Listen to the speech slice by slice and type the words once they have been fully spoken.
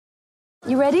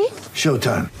You ready?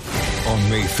 Showtime. On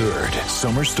May 3rd,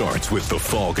 summer starts with The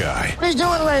Fall Guy. Let's do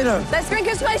it later. Let's drink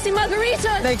a spicy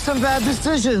margarita. Make some bad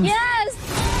decisions.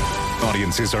 Yes!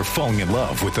 Audiences are falling in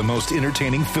love with the most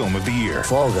entertaining film of the year.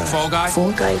 Fall Guy. Fall Guy?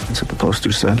 Fall guy. That's what the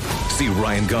poster said. See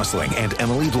Ryan Gosling and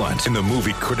Emily Blunt in the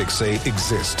movie critics say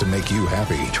exists to make you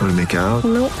happy. Trying to make it out?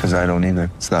 Nope. Because I don't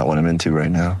either. It's not what I'm into right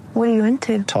now. What are you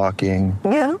into? Talking.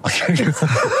 Yeah.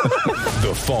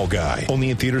 The Fall Guy.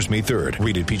 Only in theaters May 3rd.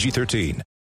 Rated PG-13.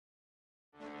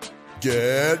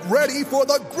 Get ready for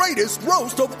the greatest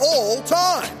roast of all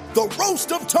time. The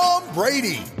Roast of Tom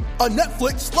Brady. A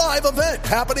Netflix live event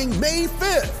happening May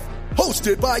 5th.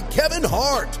 Hosted by Kevin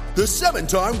Hart. The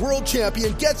 7-time world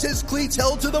champion gets his cleats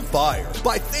held to the fire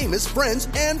by famous friends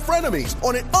and frenemies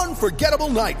on an unforgettable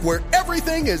night where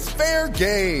everything is fair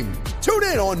game. Tune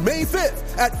in on May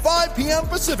 5th at 5 p.m.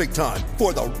 Pacific time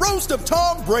for the Roast of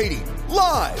Tom Brady.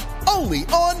 Live only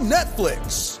on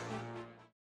Netflix.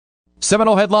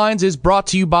 Seminole Headlines is brought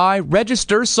to you by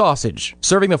Register Sausage,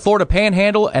 serving the Florida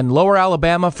Panhandle and Lower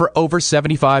Alabama for over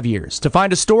 75 years. To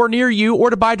find a store near you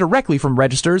or to buy directly from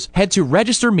Registers, head to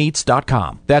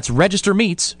registermeats.com. That's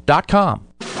registermeats.com.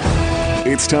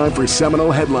 It's time for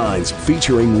Seminole Headlines,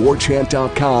 featuring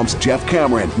WarChant.com's Jeff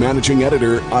Cameron, managing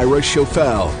editor Ira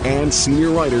Schofel, and senior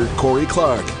writer Corey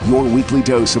Clark. Your weekly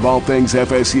dose of all things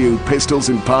FSU, pistols,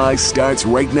 and pies starts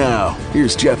right now.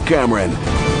 Here's Jeff Cameron.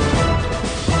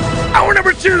 Hour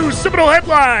number 2, Seminole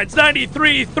Headlines,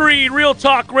 93.3 Real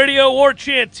Talk Radio,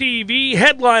 WarChant TV.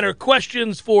 Headliner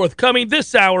questions forthcoming.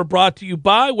 This hour brought to you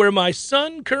by where my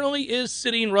son currently is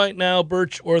sitting right now,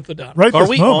 Birch Orthodontics. Right. Are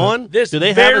we on? This Do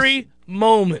they very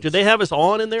moment. Do they have us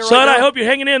on in there Son, right now? I hope you're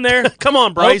hanging in there. Come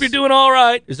on, I Bryce. hope you're doing all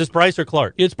right. Is this Bryce or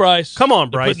Clark? It's Bryce. Come on,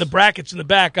 They're Bryce. putting the brackets in the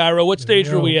back, Ira. What stage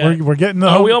are we at? We're getting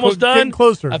Are we almost done? Getting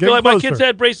closer. I feel like my kids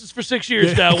had braces for 6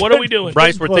 years now. What are we doing?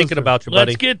 Bryce, we're thinking about you,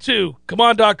 buddy. Let's get to. Come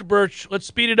on, Dr. Birch. Let's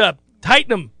speed it up. Tighten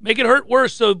them. Make it hurt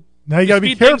worse. So now you got to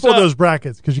be careful of those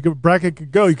brackets because bracket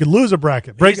could go. You could lose a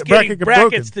bracket. He's getting brackets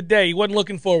broken today. He wasn't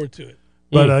looking forward to it.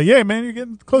 But yeah, man, you're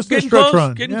getting close to the stretch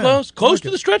run. Getting close to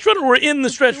the stretch run, or we're in the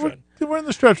stretch run. We're in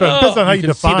the stretch run. Depends on how you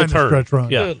define the stretch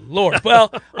run. Yeah. Good Lord.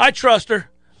 Well, I trust her.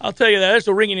 I'll tell you that. That's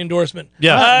a ringing endorsement.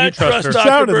 Yeah, I you trust her. Dr.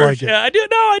 Sounded Birch. like it. Yeah, I do.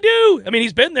 No, I do. I mean,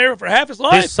 he's been there for half his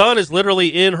life. His son is literally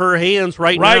in her hands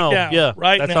right now. Yeah,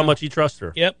 that's how much he trusts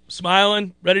her. Yep,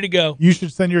 smiling, ready to go. You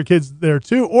should send your kids there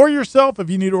too, or yourself if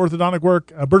you need orthodontic work.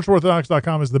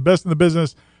 BirchOrthodontics.com is the best in the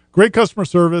business. Great customer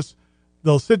service.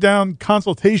 They'll sit down,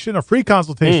 consultation, a free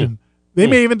consultation. They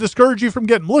may even discourage you from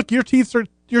getting. Look, your teeth are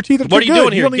too good. What are you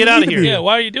doing here? Get out of here. Yeah,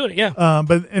 why are you doing it? Yeah.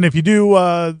 And if you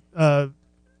do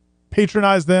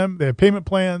patronize them, they have payment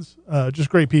plans.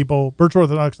 Just great people.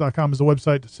 BirchOrthodontics.com is the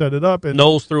website to set it up. And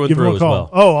Knowles through and give them through a as call. well.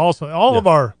 Oh, also all of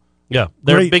our they're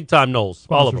great big time Knowles.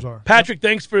 All of them. are. Patrick,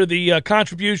 thanks for the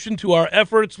contribution to our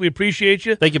efforts. We appreciate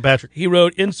you. Thank you, Patrick. He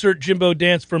wrote, insert Jimbo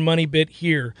dance for money bit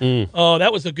here. Oh,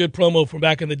 that was a good promo from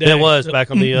back in the day. It was back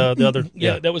on the other.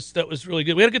 Yeah, that was really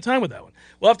good. We had a good time with that one.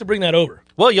 We'll have to bring that over.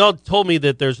 Well, y'all told me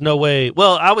that there's no way.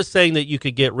 Well, I was saying that you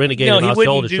could get Renegade No, and he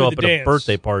Osceola wouldn't to do show up the at a dance.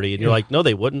 birthday party, and you're like, no,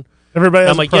 they wouldn't. Everybody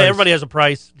has I'm like, a price. yeah, everybody has a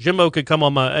price. Jimbo could come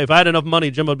on my. If I had enough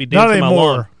money, Jimbo would be Not dancing my anymore.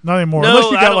 lawn. Not anymore. No,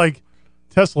 Unless you I got don't- like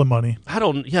Tesla money. I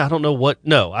don't know what.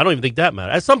 No, I don't even think that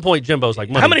matters. At some point, Jimbo's like,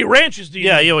 money. How many ranches do you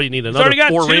Yeah, need? you need He's another already got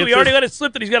 4 two. ranches. He already let it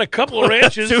slip that he's got a couple of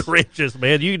ranches. 2 ranches,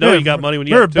 man. You know you got money when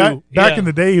you have remember 2. Back in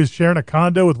the day, he was sharing a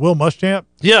condo with Will Muschamp.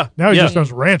 Yeah. Now he yeah. just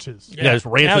owns ranches. Yeah, there's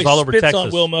Now ranches he all over spits Texas.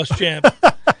 on Will Muschamp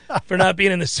for not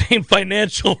being in the same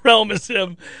financial realm as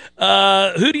him.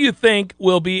 Who do you think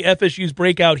will be FSU's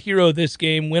breakout hero this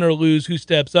game, win or lose? Who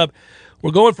steps up?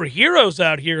 We're going for heroes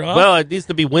out here, huh? Well, it needs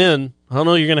to be win. I don't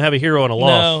know you're going to have a hero and a loss.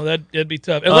 No, that'd be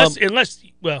tough. Unless,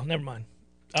 well, never mind.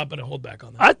 I'm going to hold back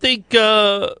on that. I think,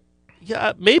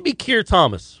 maybe Keir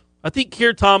Thomas. I think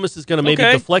Keir Thomas is going to maybe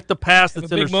deflect the pass that's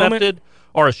Have a big intercepted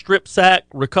or a strip sack,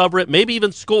 recover it, maybe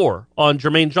even score on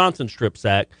Jermaine Johnson's strip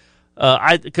sack.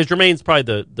 Because Jermaine's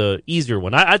probably the easier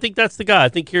one. I think that's the guy. I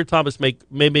think Keir Thomas may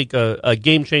make a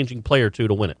game-changing play or two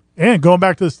to win it. And going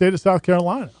back to the state of South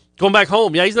Carolina. Going back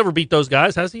home, yeah, he's never beat those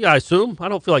guys, has he? I assume. I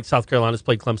don't feel like South Carolina's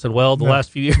played Clemson well the last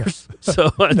few years,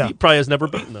 so he probably has never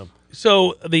beaten them.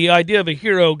 So the idea of a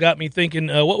hero got me thinking.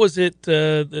 What was it?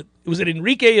 Was it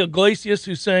Enrique Iglesias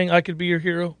who sang "I Could Be Your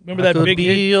Hero"? Remember that big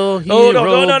hit? Your hero, Oh no!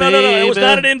 It was baby.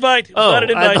 not an invite.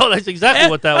 I know that's exactly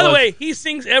what that By was. the way, he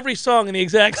sings every song in the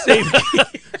exact same key.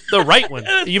 The right one.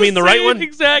 You mean the same right one?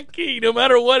 Exact key, no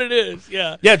matter what it is.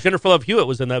 Yeah. Yeah, Jennifer Love Hewitt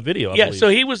was in that video. I believe. So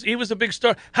he was a big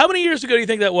star. How many years ago do you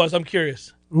think that was? I'm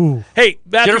curious. Ooh. Hey,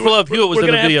 Matthew, Jennifer Love Hewitt was in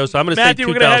the video, so I'm going to say Matthew,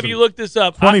 we're going to have 2000. you look this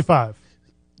up. 25.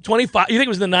 25. You think it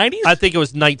was in the 90s? I think it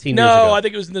was 19 years ago. No, I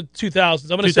think it was in the 2000s.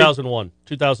 I'm going to say 2001.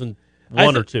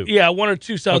 2001 or 2. Yeah, 1 or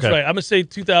 2 sounds Okay. right. I'm going to say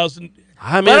 2000.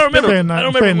 I mean, I don't remember. I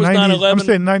don't remember if it was 9/11. I'm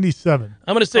saying 97.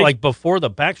 I'm going to say like before the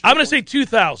Backstreet I'm going to say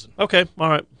 2000. Okay, all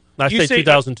right. I You say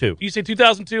 2002. You say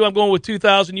 2002. I'm going with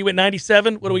 2000. You went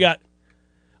 97. What do we got?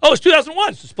 Oh, it's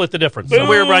 2001. Split the difference. So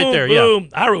we're right there, boom.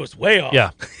 Ira was way off.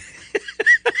 Yeah.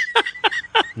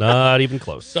 Not even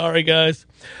close. Sorry, guys.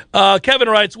 Kevin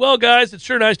writes, well, guys, it's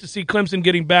sure nice to see Clemson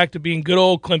getting back to being good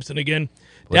old Clemson again.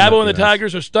 Dabo and the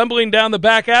Tigers are stumbling down the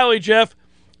back alley, Jeff.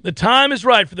 The time is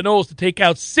right for the Noles to take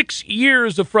out 6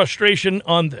 years of frustration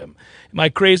on them. Am I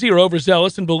crazy or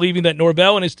overzealous in believing that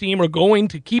Norvell and his team are going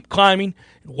to keep climbing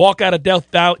and walk out of Death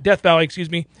Valley,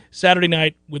 Saturday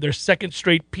night with their second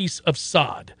straight piece of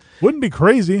sod? Wouldn't be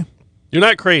crazy. You're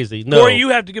not crazy. No. Corey, you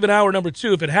have to give an hour number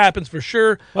 2 if it happens for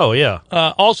sure. Oh, yeah.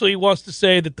 Also, he wants to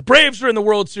say that the Braves are in the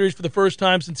World Series for the first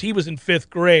time since he was in 5th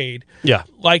grade. Yeah.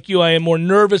 Like you, I am more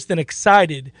nervous than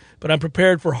excited, but I'm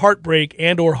prepared for heartbreak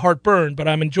and or heartburn, but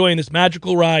I'm enjoying this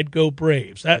magical ride. Go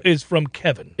Braves. That is from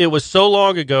Kevin. It was so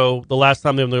long ago, the last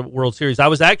time they were in the World Series. I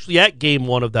was actually at Game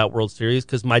 1 of that World Series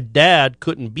because my dad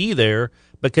couldn't be there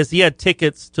because he had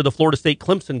tickets to the Florida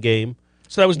State-Clemson game.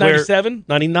 So that was 97?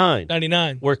 99.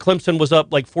 99. Where Clemson was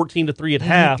up like 14-3 at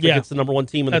half against the number 1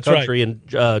 team in the country, and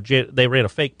they ran a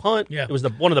fake punt. Yeah. It was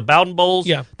one of the Bowden Bowls.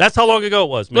 Yeah. That's how long ago it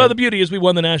was, man. Well, the beauty is we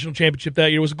won the national championship that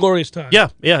year. It was a glorious time. Yeah,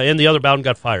 and the other Bowden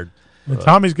got fired. And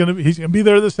Tommy's he's gonna be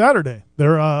there this Saturday.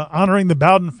 They're honoring the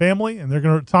Bowden family,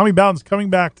 and Tommy Bowden's coming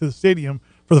back to the stadium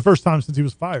for the first time since he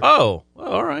was fired. Oh, well,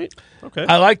 all right. Okay.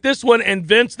 I like this one. And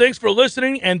Vince, thanks for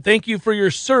listening, and thank you for your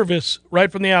service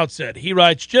right from the outset. He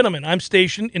writes, gentlemen, I'm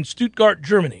stationed in Stuttgart,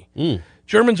 Germany.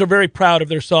 Germans are very proud of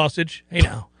their sausage. Hey,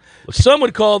 now. Some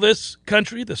would call this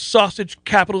country the sausage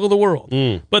capital of the world.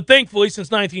 But thankfully, since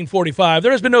 1945,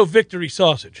 there has been no victory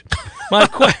sausage.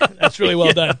 That's really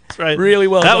well done. That's right. Really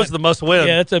well done. That was the must win.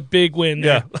 Yeah, that's a big win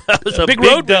there. Yeah. That was a big big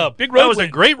road dub. win. Big road That was win.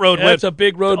 a great road win. That's a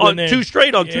big road win there. 2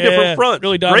 straight on 2 different fronts.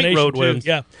 Really great domination road too. wins.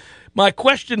 Yeah. My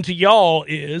question to y'all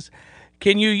is,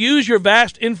 can you use your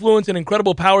vast influence and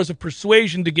incredible powers of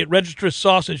persuasion to get Registrous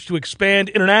Sausage to expand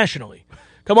internationally?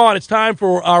 Come on, it's time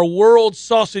for our world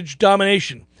sausage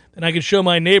domination. Then I can show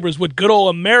my neighbors what good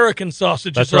old American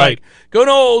sausage That's is like. right. Go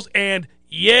Noles and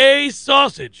yay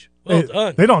sausage. Well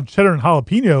done. They don't cheddar and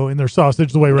jalapeno in their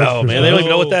sausage the way No, Registrous man, they don't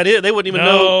even know what that is. They wouldn't even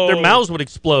know. Their mouths would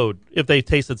explode if they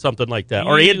tasted something like that.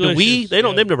 Or andouille.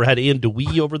 They've never had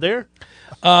andouille over there.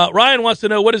 Ryan wants to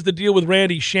know, what is the deal with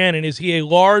Randy Shannon? Is he a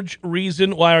large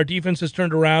reason why our defense has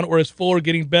turned around, or is Fuller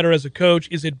getting better as a coach?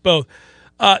 Is it both?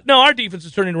 No, our defense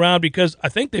is turning around because I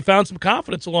think they found some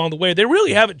confidence along the way. They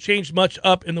really haven't changed much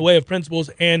up in the way of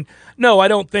principles, and no, I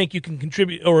don't think you can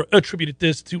contribute or attribute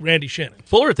this to Randy Shannon.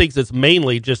 Fuller thinks it's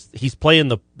mainly just he's playing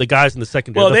the guys in the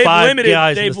secondary. Well, the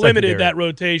they've limited that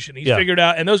rotation. He's figured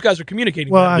out, and those guys are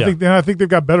communicating. Well, better. I think they've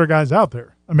got better guys out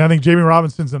there. I mean, I think Jamie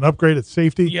Robinson's an upgrade at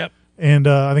safety. Yep. And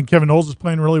I think Kevin Knowles is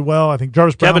playing really well. I think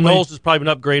Jarvis Brownlee. Kevin Knowles is probably an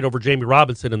upgrade over Jamie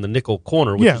Robinson in the nickel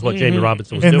corner, which is what Jamie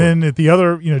Robinson was doing. And then at the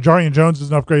other, Jarian Jones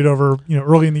is an upgrade over,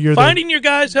 early in the year. Finding your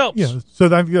guys helps. Yeah, so I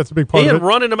think that's a big part of it. And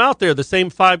running them out there, the same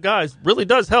 5 guys, really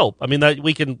does help. I mean, that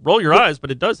we can roll your eyes,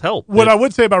 but it does help. What I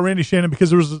would say about Randy Shannon,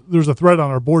 because there's a thread on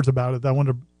our boards about it that I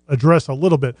wanted to address a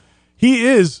little bit. He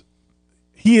is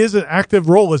an active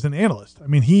role as an analyst. I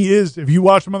mean, he is. If you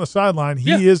watch him on the sideline,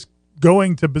 he is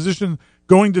going to position.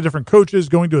 Going to different coaches,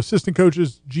 going to assistant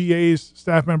coaches, GAs,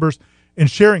 staff members,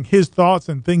 and sharing his thoughts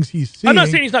and things he's seeing. I'm not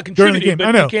saying he's not contributing,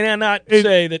 but you cannot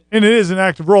say that. And it is an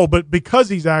active role, but because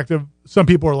he's active, some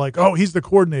people are like, "Oh, he's the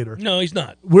coordinator." No, he's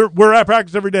not. We're at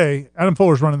practice every day. Adam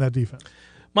Fuller's running that defense.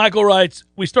 Michael writes,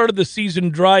 we started the season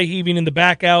dry heaving in the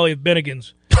back alley of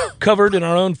Bennigan's, covered in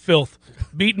our own filth,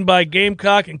 beaten by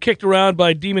Gamecock and kicked around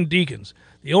by Demon Deacons.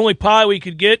 The only pie we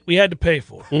could get, we had to pay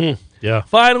for. Yeah.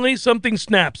 Finally, something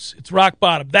snaps. It's rock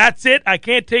bottom. That's it. I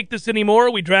can't take this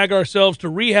anymore. We drag ourselves to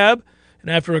rehab,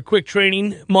 and after a quick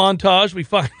training montage, we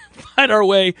find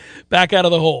back out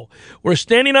of the hole. We're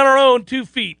standing on our own 2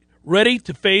 feet, ready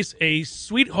to face a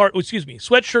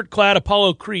sweatshirt-clad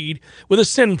Apollo Creed with a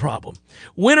sin problem.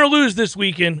 Win or lose this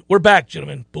weekend, we're back,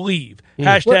 gentlemen. Believe.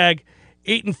 Hashtag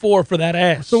 8-4 for that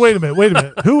ass. So wait a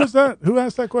minute. Who was that? Who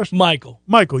asked that question? Michael,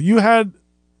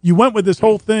 you went with this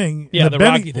whole thing. Yeah, the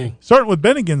Rocky thing. Starting with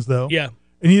Bennigan's, though. Yeah.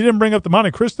 And you didn't bring up the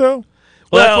Monte Cristo?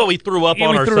 Well, that's what we threw up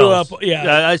on ourselves.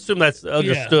 Yeah. I assume that's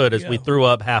understood as we threw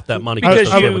up half that Monte because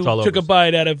Cristo you sandwich all over. Took a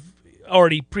bite out of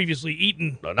already previously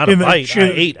eaten. No, not a bite. I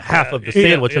ate half of the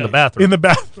sandwich in the bathroom. In the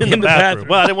bathroom.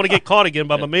 Well, I didn't want to get caught again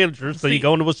by my manager, so you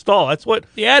go into a stall. That's what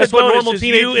the added normal bonus is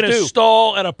teenagers you in a do.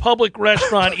 stall at a public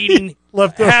restaurant eating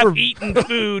leftover half-eaten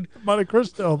food. Monte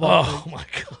Cristo. Oh, my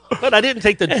God. But I didn't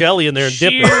take the jelly in there and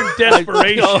dip it. Sheer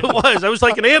desperation. I was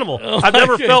like an animal. I've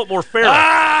never God. felt more feral.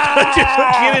 Just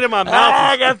get it in my mouth.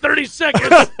 I got 30 seconds.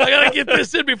 I got to get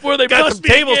this in before they Got bust some me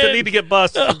tables again. that need to get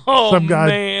busted. Oh, Some guy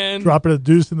man. dropping a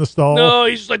deuce in the stall. No,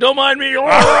 he's just like, don't mind me.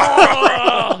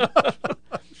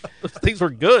 Those things were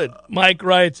good. Mike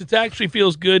writes, it actually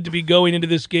feels good to be going into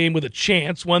this game with a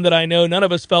chance, one that I know none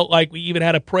of us felt like we even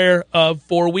had a prayer of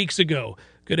 4 weeks ago.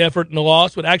 Good effort and a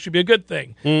loss would actually be a good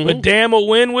thing. But damn, a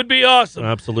win would be awesome.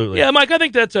 Absolutely. Yeah, Mike, I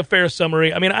think that's a fair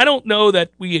summary. I mean, I don't know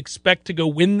that we expect to go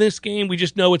win this game. We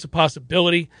just know it's a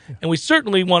possibility, and we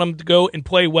certainly want them to go and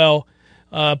play well,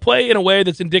 play in a way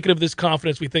that's indicative of this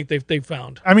confidence we think they've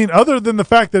found. I mean, other than the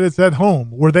fact that it's at home,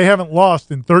 where they haven't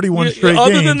lost in 31 straight games.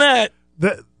 Other than that,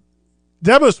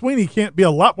 Dabo Swinney can't be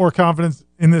a lot more confident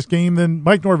in this game than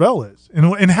Mike Norvell is,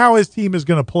 and how his team is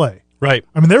going to play. Right.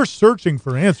 I mean, they're searching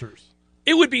for answers.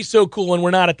 it would be so cool, and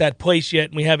we're not at that place yet,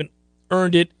 and we haven't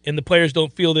earned it, and the players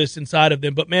don't feel this inside of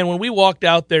them. But, man, when we walked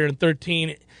out there in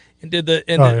 13 and did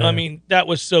I mean, that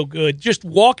was so good. Just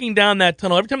walking down that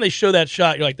tunnel, every time they show that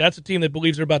shot, you're like, that's a team that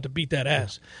believes they're about to beat that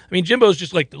ass. I mean, Jimbo's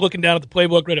just like looking down at the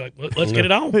playbook, ready, like, let's get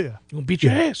it on. Yeah. We'll beat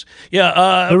your ass.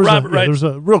 Yeah, Robert, right? There's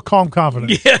a real calm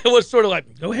confidence. Yeah, it was sort of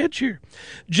like, go ahead, cheer.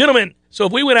 Gentlemen, so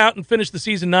if we went out and finished the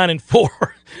season 9-4,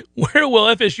 where will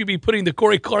FSU be putting the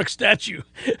Corey Clark statue?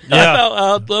 Yeah.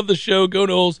 I love the show. Go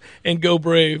Noles and go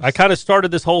Braves. I kind of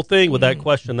started this whole thing with that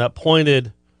question, that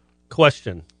pointed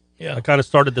question. Yeah. I kind of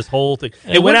started this whole thing.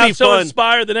 And It would went out be so fun.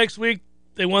 inspired the next week.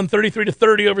 They won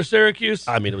 33-30 over Syracuse.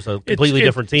 I mean, it was a completely It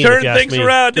different team. turned if you ask things me.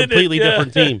 around, didn't it? Completely Yeah.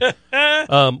 different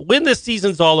team. When this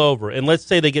season's all over, and let's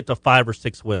say they get to 5 or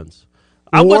 6 wins,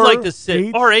 I would Or like to sit,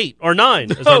 8? or 8 or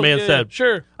 9, as Oh, our man yeah, said.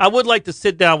 sure. I would like to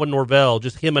sit down with Norvell,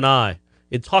 just him and I,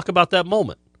 and talk about that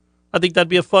moment. I think that'd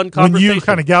be a fun When conversation. you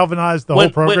kind of galvanized the whole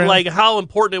program. like how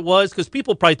important it was, because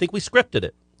people probably think we scripted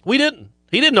it. We didn't.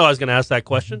 He didn't know I was going to ask that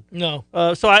question. No.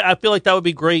 So I feel like that would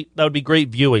be great. That would be great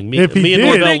viewing. Me if he and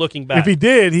did, Norvell looking back. If he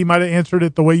did, he might have answered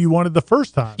it the way you wanted the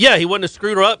first time. Yeah, he wouldn't have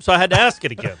screwed her up, so I had to ask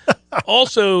it again.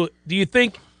 Also, do you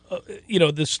think,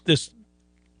 this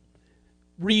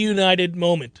reunited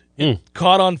moment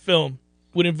caught on film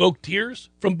would invoke tears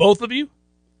from both of you?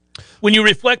 When you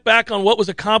reflect back on what was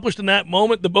accomplished in that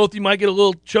moment, the both of you might get a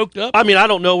little choked up? I mean, I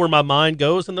don't know where my mind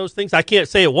goes in those things. I can't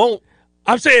say it won't.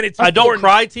 I'm saying it's I don't important.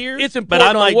 cry tears, It's but I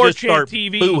important might on War just Chant start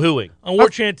TV. boo-hooing. On War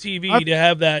Chant TV to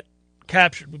have that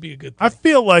captured would be a good thing. I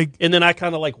feel like And then I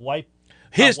kind of like wipe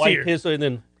His wipe tears. his, and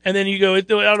then And then you go, I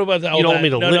don't know about that. You don't want me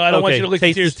to no, lick- I don't want okay, you to lick the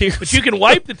taste tears. the tears. But you can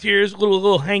wipe the tears, a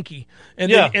little hanky. And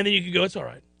Yeah. then you can go, it's all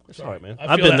right. it's all right, man. I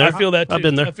I've feel been that. there. I feel that too. I've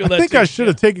been there. I feel that I think too. I should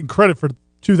have taken credit for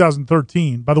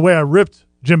 2013 by the way I ripped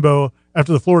Jimbo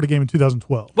after the Florida game in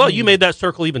 2012. Well, you made that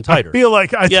circle even tighter. I feel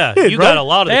like I yeah, did, you right? got a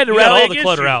lot of They had to you got rally all the against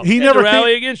clutter you. out. He Had to never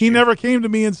rally came, against he you. never came to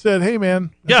me and said, "Hey,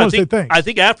 man, I Yeah, want to say thanks." I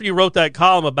think after you wrote that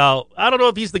column about, I don't know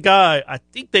if he's the guy. I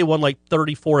think they won like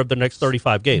 34 of the next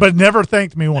 35 games, but never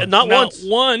thanked me once. not Now, once.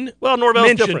 one Well, Norvell's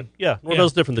mention. different. Yeah,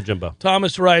 Norvell's different than Jimbo.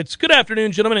 Thomas writes, good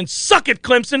afternoon, gentlemen, and suck it,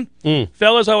 Clemson.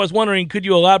 Fellas, I was wondering, could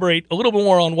you elaborate a little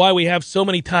more on why we have so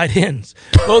many tight ends?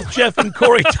 Both Jeff and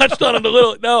Corey touched on it a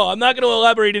little. No, I'm not going to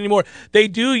elaborate anymore. They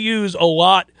do use a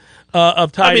lot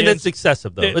of tight I mean, ends. it's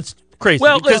excessive though. They- It's crazy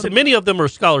Well, because listen. many of them are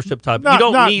scholarship type. Not, you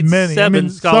don't not need many. 7 I mean,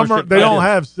 scholarship. some are, they tight don't ends.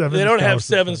 have 7. They don't have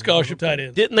 7 scholarships. scholarship tight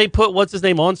ends. Didn't they put what's his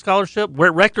name on scholarship?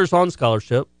 Where Rector's on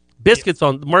scholarship. Biscuit's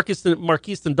on.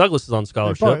 Marquiston Douglas is on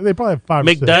scholarship. They probably have 5 or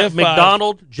 6. have five.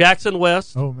 McDonald, Jackson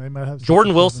West, Oh, they might have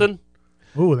Jordan 7. Wilson,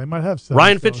 Oh, they might have 7.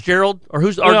 Ryan scholarships. Fitzgerald, or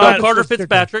No, Carter that's just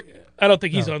Fitzpatrick. I don't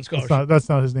think he's on scholarship. That's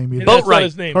not his name either. That's Boatwright. not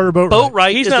his name. Carter Boatwright.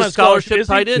 Boatwright He's is not a on scholarship, scholarship is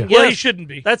he? tight end. Well, he Yes. shouldn't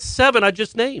be. That's 7 I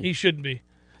just named. He shouldn't be.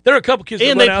 There are a couple kids that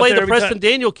And run they out play there the every Preston time.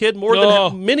 Daniel kid more No,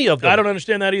 than many of them. I don't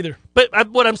understand that either. But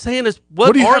what I'm saying is,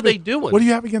 what do you are have they ag- doing? What do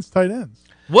you have against tight ends?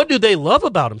 What do they love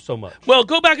about him so much? Well,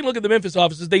 go back and look at the Memphis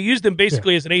offices. They use them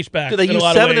basically as an H-back. Do they in use a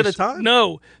lot of 7 at ways. a time?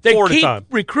 No. They 4 at a keep time.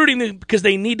 recruiting them because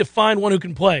they need to find one who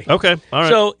can play. Okay, all right.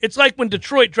 So it's like when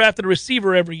Detroit drafted a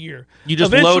receiver every year. You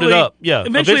just load it up. Yeah.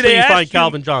 Eventually they you asked find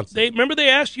Calvin Johnson. Remember they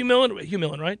asked Hugh Millen,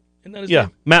 right? Isn't that his Yeah,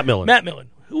 name? Matt Millen. Matt Millen.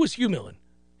 Who was Hugh Millen?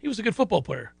 He was a good football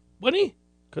player, wasn't he?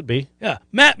 Could be. Yeah,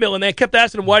 Matt Millen. They kept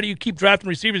asking him, why do you keep drafting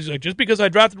receivers? He's like, just because I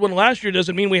drafted one last year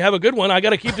doesn't mean we have a good one. I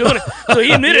got to keep doing it. So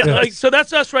he admitted, so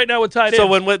that's us right now with tight ends. So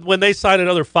when they sign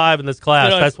another 5 in this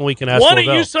class, that's when we can ask one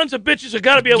Norvell. of you sons of bitches have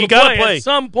got to be able You to gotta play play. at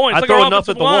some point. It's I like throw our enough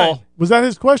offensive at the line. wall. Was that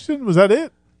his question? Was that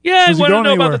it? Yeah, I Was he want to going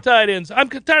know about anywhere? the tight ends. I'm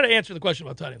tired of answering the question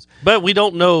about tight ends. But we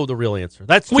don't know the real answer.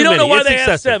 That's too We don't many. know why It's they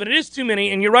excessive. have 7. It is too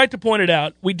many, and you're right to point it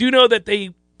out. We do know that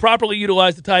they properly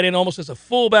utilize the tight end almost as a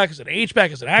fullback, as an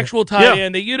H-back, as an actual tight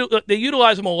end. They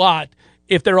utilize them a lot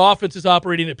if their offense is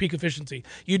operating at peak efficiency.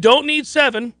 You don't need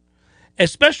 7,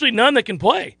 especially none that can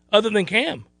play other than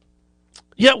Cam.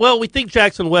 Yeah, well, we think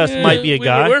Jackson West might be a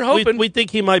guy. We're hoping. We think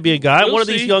he might be a guy. We'll One of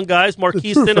see. these young guys,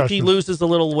 Marquiston, if he loses a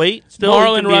little weight, still he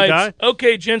Marlon can be a guy. writes,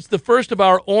 okay, gents, the first of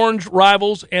our orange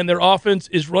rivals, and their offense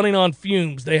is running on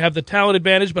fumes. They have the talent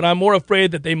advantage, but I'm more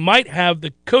afraid that they might have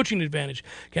the coaching advantage.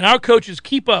 Can our coaches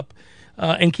keep up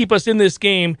and keep us in this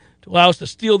game to allow us to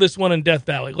steal this one in Death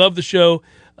Valley? Love the show.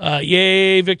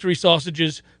 Yay, victory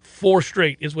sausages. 4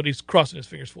 straight is what he's crossing his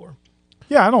fingers for.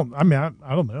 Yeah, I don't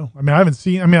know. I haven't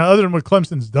seen. Other than what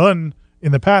Clemson's done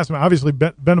in the past. Obviously,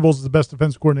 Venables is the best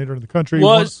defense coordinator in the country.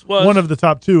 Was one of the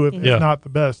top 2, if not the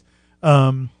best.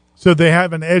 So they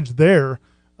have an edge there.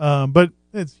 But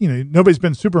it's nobody's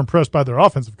been super impressed by their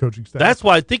offensive coaching staff. That's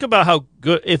why think about how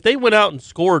good if they went out and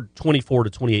scored 24 to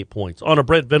 28 points on a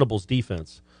Brent Venables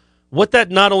defense. What that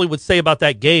not only would say about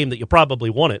that game that you probably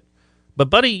won it, but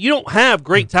buddy, you don't have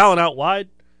great talent out wide.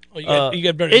 Well,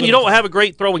 you got and you don't have a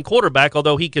great throwing quarterback,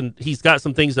 although he's got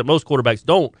some things that most quarterbacks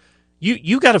don't.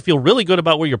 You got to feel really good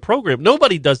about where you're programmed.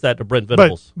 Nobody does that to Brent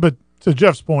Venables. But to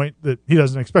Jeff's point, that he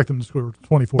doesn't expect them to score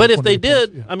 24. But if they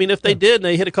did, points, if they did, and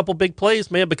they hit a couple big plays,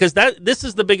 man, because this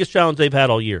is the biggest challenge they've had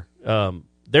all year.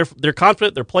 They're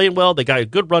confident, they're playing well, they got a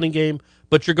good running game,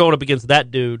 but you're going up against that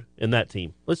dude and that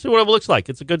team. Let's see what it looks like.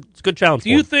 It's a good challenge. Do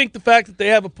you think the fact that they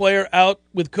have a player out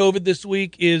with COVID this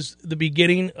week is the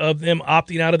beginning of them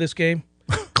opting out of this game?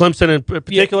 Clemson in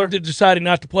particular? Yeah, deciding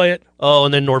not to play it. Oh,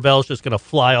 and then Norvell's just going to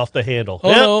fly off the handle. Oh,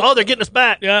 no. Oh, they're getting us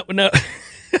back. Yeah, no.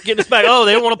 Getting us back. Oh,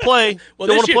 they don't want to play. Well,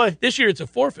 they want to play. This year it's a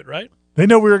forfeit, right? They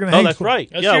know we were going to hang. Oh, that's right.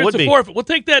 This yeah, year it would it's a be. forfeit. We'll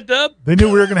take that, Dub. They knew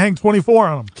we were going to hang 24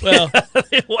 on them. Well,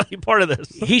 they want to be part of this.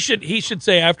 He should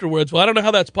say afterwards, well, I don't know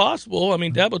how that's possible. I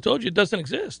mean, Dabo told you it doesn't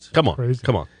exist. Come on. Crazy.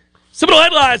 Come on. Seminole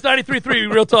Headlines,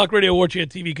 93.3 Real Talk Radio, War Chant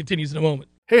TV continues in a moment.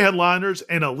 Hey, headliners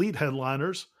and elite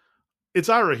headliners. It's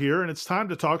Ira here, and it's time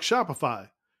to talk Shopify.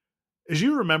 As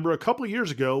you remember, a couple of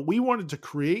years ago, we wanted to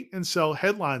create and sell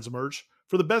headlines merch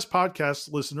for the best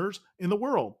podcast listeners in the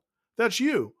world. That's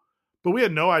you. But we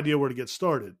had no idea where to get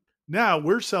started. Now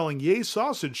we're selling Yay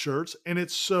Sausage shirts, and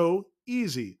it's so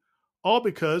easy. All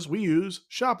because we use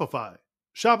Shopify.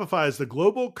 Shopify is the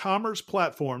global commerce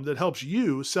platform that helps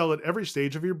you sell at every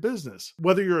stage of your business.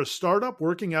 Whether you're a startup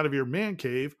working out of your man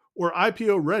cave or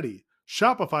IPO ready,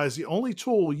 Shopify is the only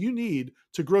tool you need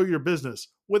to grow your business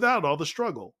without all the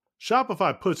struggle.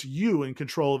 Shopify puts you in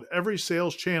control of every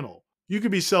sales channel. You could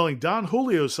be selling Don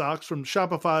Julio socks from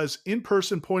Shopify's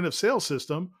in-person point-of-sale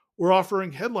system or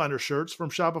offering headliner shirts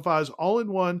from Shopify's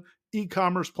all-in-one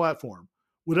e-commerce platform.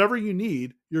 Whatever you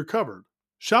need, you're covered.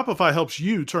 Shopify helps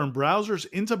you turn browsers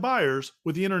into buyers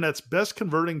with the internet's best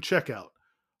converting checkout,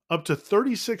 up to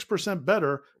 36%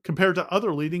 better compared to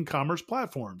other leading commerce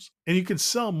platforms. And you can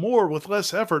sell more with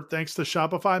less effort thanks to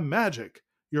Shopify Magic,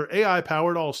 your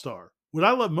AI-powered all-star. What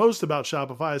I love most about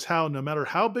Shopify is how no matter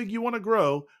how big you want to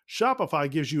grow, Shopify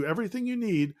gives you everything you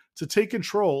need to take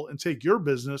control and take your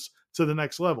business to the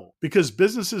next level. Because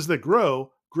businesses that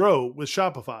grow, grow with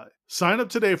Shopify. Sign up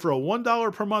today for a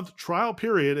 $1 per month trial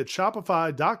period at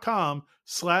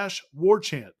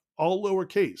shopify.com/warchant, all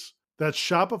lowercase. That's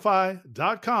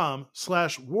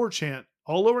shopify.com/warchant,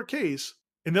 all lowercase,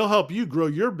 and they'll help you grow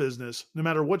your business no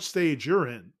matter what stage you're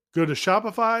in. Go to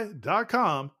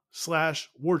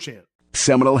shopify.com/warchant.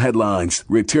 Seminole Headlines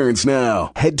returns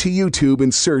now. Head to YouTube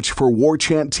and search for War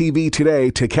Chant TV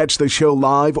today to catch the show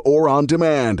live or on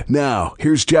demand. Now,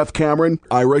 here's Jeff Cameron,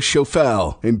 Ira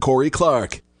Schofel, and Corey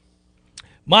Clark.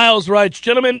 Miles writes,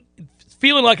 gentlemen, it's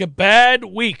feeling like a bad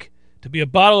week to be a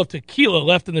bottle of tequila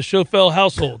left in the Schofel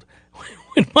household.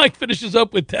 When Mike finishes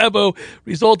up with Dabo,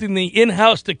 resulting in the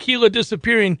in-house tequila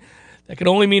disappearing, that can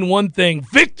only mean one thing: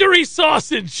 victory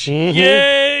sausage. Mm-hmm.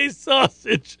 Yay,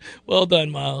 sausage. Well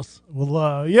done, Miles.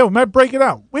 Well, yeah, we might break it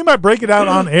out. We might break it out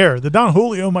on air. The Don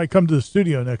Julio might come to the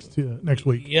studio next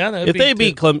week. Yeah, if they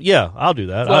beat Clem, I'll do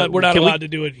that. But we're not allowed to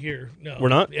do it here. No, we're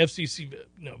not. The FCC,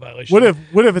 no violation. What if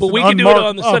it's but we can do it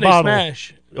on the Sunday bottle.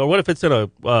 Smash. Or what if it's in a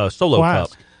solo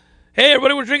Flask. cup? Hey,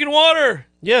 everybody, we're drinking water.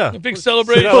 Yeah, a big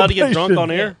celebration. You're not allowed to get drunk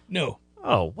on air. No.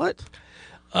 Oh, what?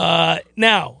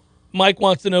 Now. Mike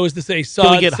wants to know, is this a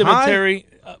sod cemetery?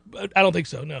 I don't think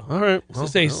so, no. All right. Is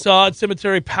this a sod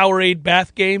cemetery Powerade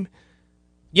bath game?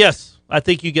 Yes. I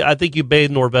think you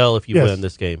bathe Norvell if you win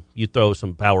this game. You throw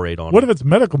some Powerade on What him. if it's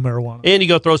medical marijuana? And you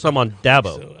go throw some on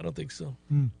Dabo. I don't think so.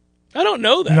 I don't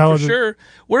know that for sure.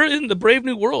 We're in the brave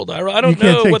new world, Ira. I don't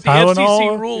know what the Tylenol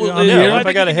FCC rule is. What if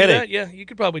I got a headache? Yeah, you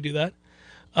could probably do that.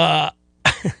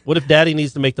 What if Daddy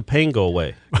needs to make the pain go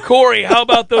away? Corey, how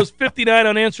about those 59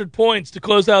 unanswered points to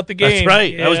close out the game? That's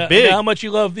right. That was big. How much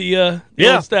you love the old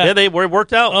stat. Yeah, they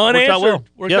worked out. Unanswered.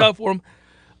 Worked out out for them.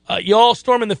 Y'all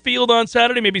storming the field on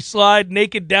Saturday, maybe slide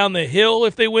naked down the hill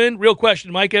if they win? Real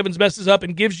question. Mike Evans messes up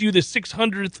and gives you the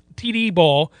 600th TD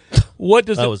ball.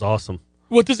 That was awesome.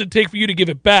 What does it take for you to give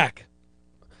it back?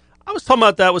 I was talking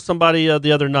about that with somebody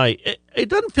the other night. It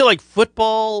doesn't feel like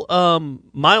football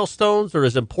milestones are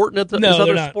as important as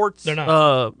other sports. They're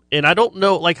not. And I don't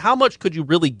know, like, how much could you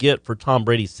really get for Tom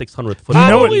Brady's 600th football?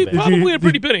 Probably a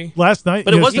pretty penny. Last night,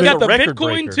 but it wasn't you got a the record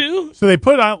Bitcoin breaker. too. So they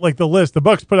put out like the list. The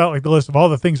Bucs put out like the list of all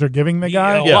the things they're giving the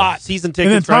guy. Yeah, a lot. Season And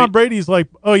tickets. then Tom right? Brady's like,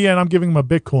 "Oh yeah, and I'm giving him a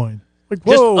Bitcoin." Like,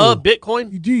 Just whoa, a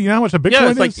Bitcoin. Do you know how much a Bitcoin Yeah,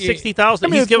 it's is? like 60,000. I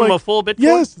mean, He's it's giving him like- a full Bitcoin.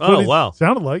 Yes. that's what Oh it wow.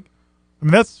 Sounded like. I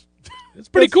mean, It's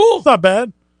pretty cool. It's not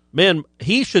bad. Man,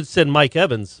 he should send Mike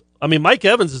Evans. I mean, Mike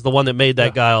Evans is the one that made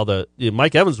that guy all the.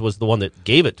 Mike Evans was the one that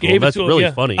gave it to him. That's really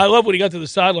funny. I love when he got to the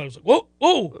sideline. I was like,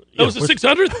 whoa, that was the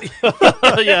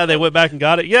 600th? Yeah, they went back and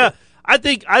got it. Yeah, I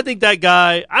think that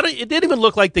guy. It didn't even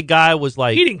look like the guy was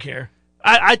like. He didn't care.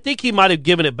 I think he might have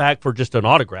given it back for just an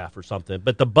autograph or something.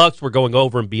 But the Bucs were going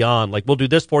over and beyond. Like, we'll do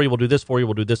this for you. We'll do this for you.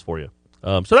 We'll do this for you.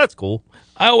 So that's cool.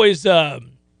 I always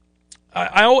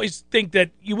think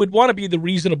that you would want to be the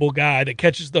reasonable guy that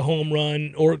catches the home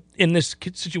run, or in this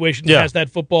situation has that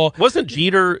football. Wasn't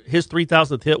Jeter, his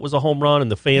 3,000th hit was a home run,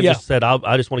 and the fans just said,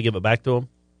 I just want to give it back to him?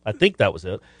 I think that was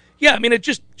it. Yeah, I mean, it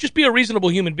just be a reasonable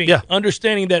human being,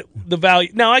 understanding that the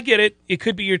value. Now, I get it. It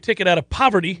could be your ticket out of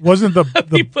poverty. Wasn't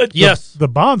yes, the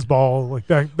Bonds ball like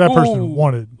that person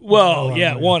wanted? Well,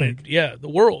 wanted. Yeah, the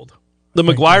world. The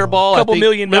McGuire ball, couple $1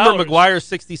 million. Remember McGuire's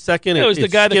 62nd? It was the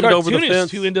guy, the skimmed over the cartoonist,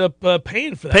 fence, who ended up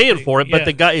paying for that. But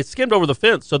the guy, it skimmed over the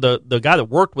fence. So the guy that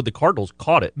worked with the Cardinals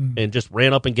caught it and just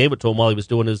ran up and gave it to him while he was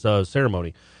doing his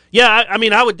ceremony. Yeah, I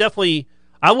mean, I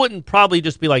wouldn't probably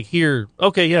just be like, here,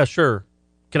 okay, yeah, sure.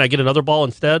 Can I get another ball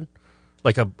instead?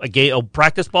 Like a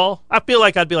practice ball? I feel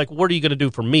like I'd be like, what are you going to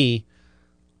do for me?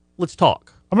 Let's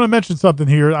talk. I'm going to mention something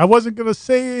here. I wasn't going to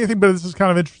say anything, but this is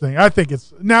kind of interesting. I think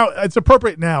it's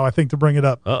appropriate now, I think, to bring it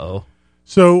up. Uh-oh.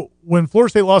 So when Florida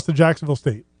State lost to Jacksonville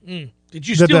State. Did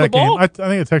you steal the ball? Game, I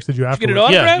think I texted you after. Did you get it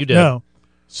autographed? Yeah, you did. No.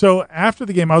 So after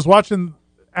the game, I was watching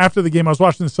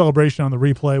the celebration on the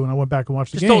replay when I went back and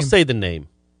watched the game. Just don't say the name.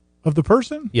 Of the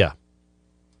person? Yeah.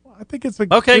 I think it's a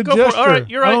okay. good Go gesture. for it. All right,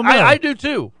 you're right. I do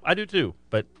too.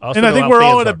 But also and I think we're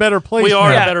all in a better place. We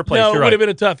are now. in a better place. No, you're it would right. have been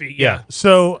a toughie. Yeah.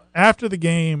 So after the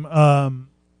game,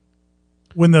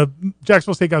 when the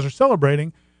Jacksonville State guys are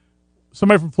celebrating,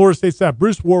 somebody from Florida State staff,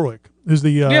 Bruce Warwick, who's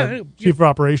the chief of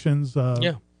operations,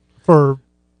 for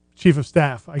chief of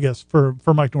staff, I guess, for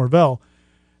Mike Norvell,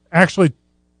 actually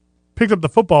picked up the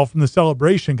football from the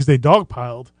celebration because they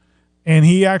dogpiled, and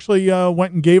he actually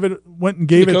went and gave it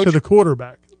to the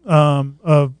quarterback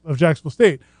of Jacksonville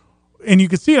State. And you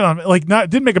could see it on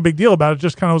didn't make a big deal about it,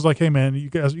 just kind of was like, hey man, you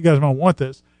guys don't want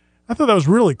this. I thought that was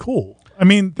really cool. I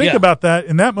mean, think about that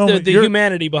in that moment. The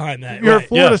humanity behind that. You're at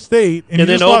Florida State, and you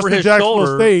then just lost over to his Jacksonville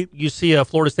shoulder, State. you see a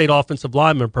Florida State offensive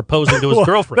lineman proposing to his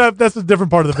girlfriend. That's a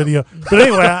different part of the video. But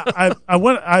anyway, I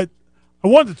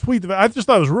wanted to tweet that. I just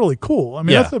thought it was really cool. I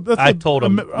mean, I told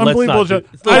him, unbelievable.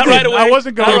 I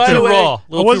wasn't going to.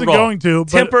 I wasn't going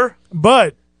to.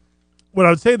 But what I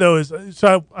would say though is,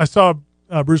 so I saw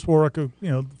Bruce Warwick, a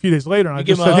few days later, and I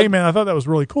just said, "Hey man, I thought that was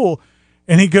really cool."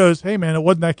 And he goes, "Hey man, it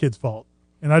wasn't that kid's fault."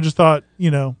 And I just thought, he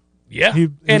knows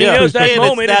it's that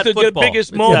moment is the football.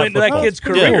 biggest moment of that kid's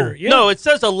career. Yeah. No, it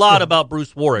says a lot about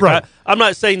Bruce Warwick. Right. I'm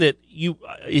not saying that he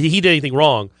did anything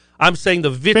wrong. I'm saying the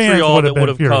vitriol that would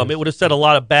have come. It would have said a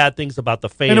lot of bad things about the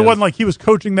fans. And it wasn't like he was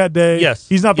coaching that day. Yes.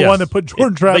 He's not the one that put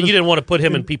Jordan Travis. But you didn't want to put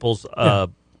him in people's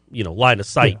line of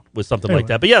sight with something like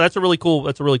that. But yeah, that's a really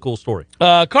cool story.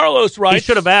 Carlos writes, he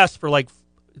should have asked for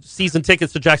season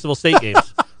tickets to Jacksonville State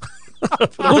games.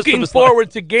 Looking forward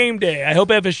to game day. I hope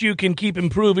FSU can keep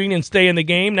improving and stay in the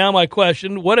game. Now my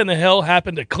question, what in the hell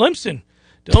happened to Clemson?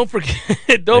 Don't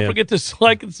forget to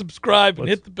like and subscribe and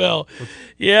hit the bell.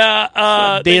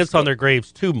 Dance on their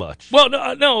graves too much. Well,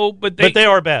 no, but they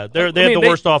are bad. They have the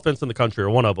worst offense in the country, or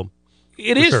one of them.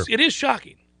 It is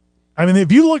shocking. I mean,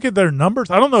 if you look at their numbers,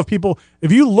 I don't know if you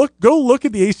go look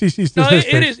at the ACC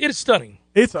statistics. No, it is stunning.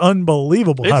 It's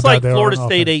unbelievable. It's how like bad they Florida are on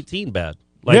State offense. 18 bad.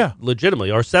 Legitimately,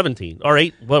 or 17, or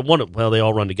 8. Well, they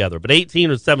all run together. But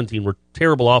 18 and 17 were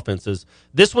terrible offenses.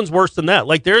 This one's worse than that.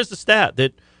 There is a stat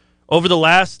that over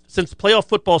since playoff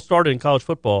football started in college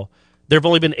football, there have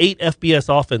only been 8 FBS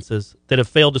offenses that have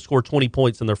failed to score 20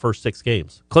 points in their first 6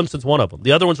 games. Clemson's one of them.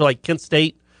 The other ones are like Kent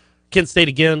State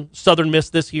again, Southern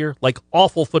Miss this year,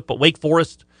 awful football. Wake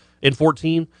Forest in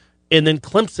 14. and then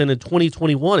Clemson in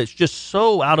 2021. It's just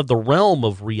so out of the realm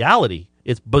of reality.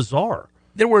 It's bizarre.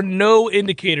 There were no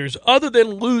indicators other than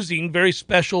losing very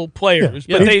special players.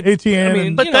 Yeah. But they, ATN I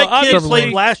mean, But you know, that kid obviously-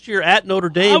 played last year at Notre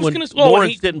Dame when well,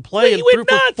 Lawrence he- didn't play he and went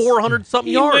threw for nuts. 400-something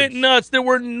He yards. went nuts. There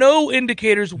were no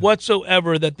indicators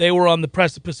whatsoever that they were on the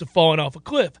precipice of falling off a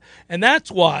cliff. And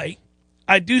that's why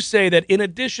I do say that in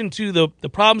addition to the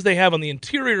problems they have on the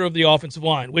interior of the offensive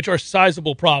line, which are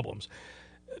sizable problems,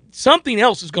 something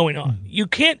else is going on. You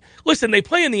can't – listen, they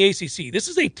play in the ACC. This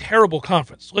is a terrible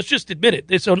conference. Let's just admit it.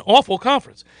 It's an awful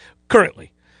conference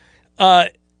currently.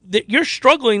 You're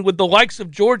struggling with the likes of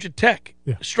Georgia Tech,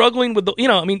 struggling with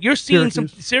you're seeing some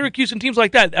Syracuse and teams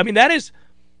like that. I mean, that is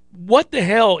what the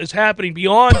hell is happening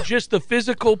beyond just the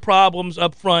physical problems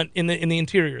up front in the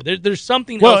interior. There's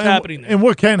something else happening there. And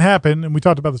what can happen, and we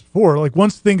talked about this before, like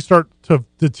once things start to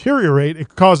deteriorate,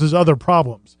 it causes other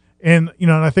problems. And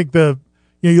and I think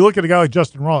you look at a guy like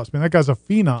Justin Ross, man, that guy's a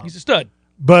phenom. He's a stud.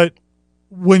 But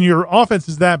when your offense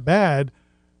is that bad,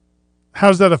 how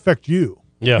does that affect you?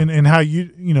 Yeah. And how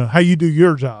how you do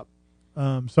your job.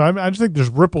 So I just think there's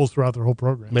ripples throughout their whole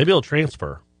program. Maybe he'll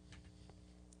transfer.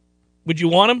 Would you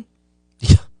want him?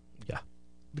 Yeah.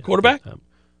 The quarterback?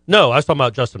 No, I was talking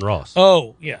about Justin Ross.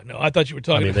 Oh, yeah. No, I thought you were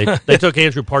talking about they took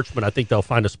Andrew Parchment. I think they'll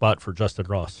find a spot for Justin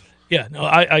Ross. Yeah, no,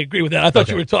 I agree with that. I thought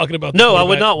you were talking about the No, I would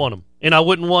quarterback. not want him. And I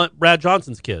wouldn't want Brad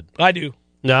Johnson's kid. I do.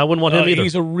 No, I wouldn't want him either.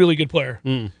 He's a really good player.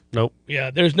 Nope. Yeah,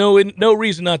 there's no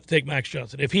reason not to take Max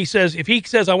Johnson. If he says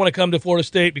I want to come to Florida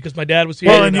State because my dad was here.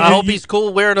 Well, and I hope he's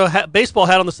cool wearing a baseball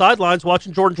hat on the sidelines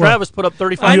watching Jordan Travis put up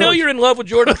 35 I know yards. you're in love with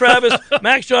Jordan Travis.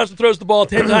 Max Johnson throws the ball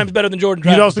 10 times better than Jordan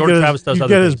Travis. You'd also Jordan get Travis does you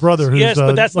other get his things. brother, who's Yes,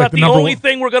 but that's like not the number only one-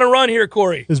 thing we're going to run here,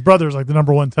 Corey. His brother's like the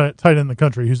number one tight end in the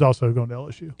country, who's also going to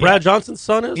LSU. Brad Johnson's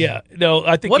son is? Yeah, no,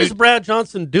 I think What is Brad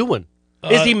Johnson doing?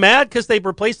 Is he mad because they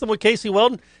replaced him with Casey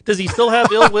Weldon? Does he still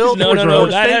have ill will? no.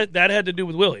 That had to do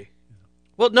with Willie.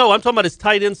 Well, no, I'm talking about his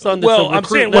tight end son. That's Well, a I'm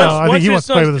saying recruit now. I think he wants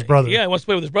to play with his brother. Yeah, he wants to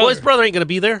play with his brother. Well, his brother ain't going to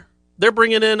be there. They're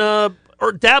bringing in or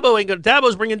Dabo ain't going.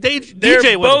 Dabo's bringing DJ They're with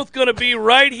him. both going to be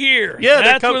right here. Yeah,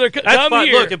 that's where they're that's come fine.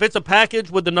 here. Look, if it's a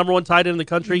package with the number one tight end in the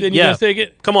country, Then you yeah, just take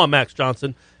it? Come on, Max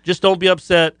Johnson. Just don't be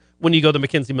upset when you go the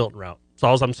Mackenzie Milton route. That's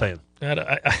all I'm saying.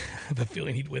 I have a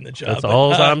feeling he'd win the job. That's but,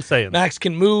 all I'm saying. Max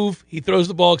can move. He throws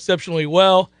the ball exceptionally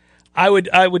well. I would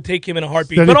take him in a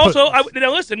heartbeat. Steady But also,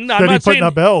 now listen, I'm Steady not putting saying.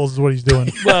 up L's is what he's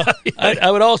doing. Well, I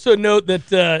would also note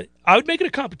that I would make it a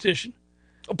competition.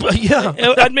 Yeah,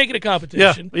 I'd make it a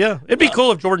competition. Yeah. It'd be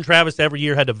cool if Jordan Travis every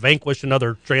year had to vanquish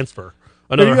another transfer, Are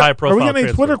another we high-profile getting any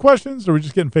transfer. Twitter questions, or are we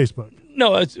just getting Facebook?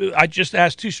 No, I just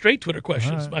asked 2 straight Twitter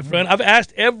questions, my friend. I've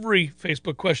asked every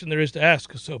Facebook question there is to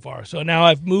ask so far. So now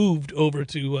I've moved over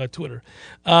to Twitter.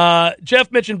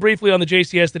 Jeff mentioned briefly on the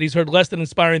JCS that he's heard less than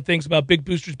inspiring things about big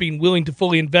boosters being willing to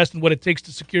fully invest in what it takes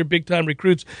to secure big-time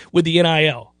recruits with the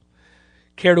NIL.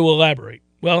 Care to elaborate?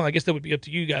 Well, I guess that would be up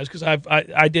to you guys because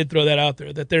I did throw that out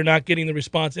there, that they're not getting the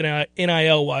response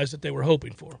NIL-wise that they were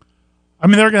hoping for. I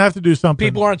mean, they're going to have to do something.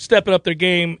 People aren't stepping up their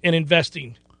game and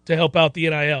investing to help out the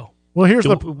NIL. Well, here's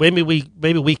Maybe we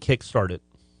kickstart it.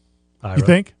 Ira. You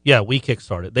think? Yeah, we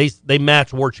kickstart it. They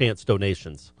match War Chant's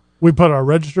donations. We put our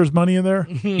registers money in there,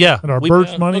 Yeah, and our we,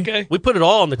 Birch money. Okay. we put it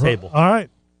all on the table. All right.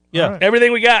 Yeah, All right.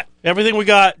 Everything we got. everything we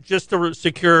got just to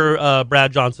secure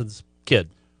Brad Johnson's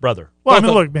brother. Well, I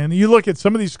mean, look, man. You look at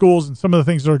some of these schools and some of the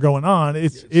things that are going on.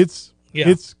 It's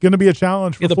going to be a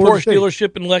challenge for The Florida Porsche State.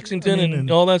 dealership in Lexington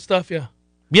and all that stuff, yeah.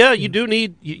 Yeah, you do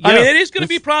need. I mean, it is going to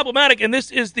be problematic, and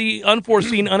this is the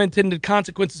unforeseen, unintended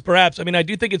consequences, perhaps. I mean, I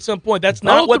do think at some point that's I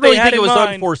not don't what really they had think it in was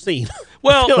mind. unforeseen.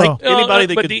 Well, I feel like anybody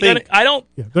that but could think. I don't.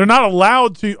 Yeah, they're not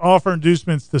allowed to offer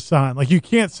inducements to sign. Like you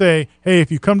can't say, "Hey,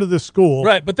 if you come to this school,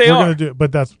 Right, but they we're are. going to do it."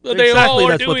 But that's They Exactly, all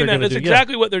are that's what doing they're that. gonna That's do, yeah.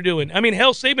 exactly what they're doing. I mean,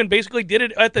 hell, Saban basically did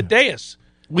it at the dais.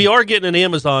 We are getting an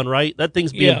Amazon, right? That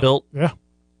thing's being Yeah. built. yeah.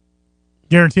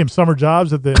 Guarantee him summer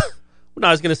jobs at the No,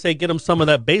 I was going to say get them some of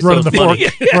that running Bezos the money.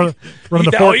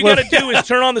 running the All you got to forklift. do is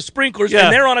turn on the sprinklers, Yeah.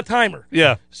 and they're on a timer.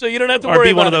 Yeah. So you don't have to Or worry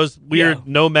be about one of it. those weird Yeah.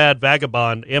 nomad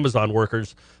vagabond Amazon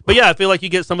workers. But yeah, I feel like you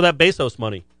get some of that Bezos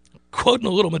money. Quoting a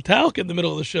little Metallica in the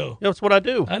middle of the show. Yeah, that's what I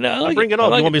do. I know. I like bring it. it I on.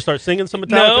 like You want it. me to start singing some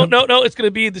Metallica? No. It's going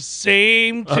to be the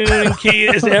same tune and key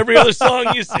as every other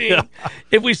song you sing.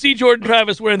 If we see Jordan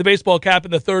Travis wearing the baseball cap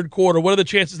in the third quarter, what are the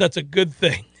chances that's a good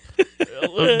thing?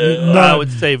 I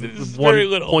would say very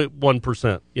little.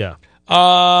 1.1%. Yeah.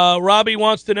 Robbie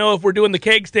wants to know if we're doing the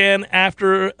keg stand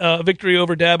after victory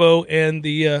over Dabo and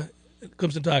the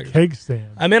Clemson Tigers. Keg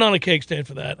stand. I'm in on a keg stand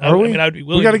for that. Are I we? mean, I'd be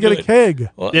willing We got to to get do a it. keg.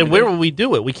 Well, Then where will we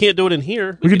do it? We can't do it in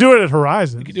here. We could do it at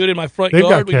Horizon. We could do it in my front They've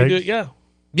yard. got We could do kegs. it, yeah.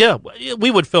 Yeah,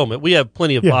 we would film it. We have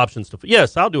plenty of options to.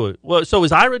 Yes, I'll do it. Well, so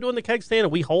is Ira doing the keg stand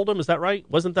and we hold them? Is that right?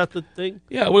 Wasn't that the thing?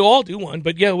 Yeah, we'll all do one.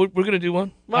 But yeah, we're going to do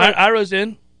one. Ira's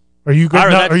in. Are you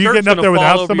getting up there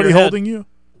without somebody holding you?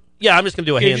 Yeah, I'm just going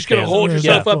to do a handstand. You're just going to hold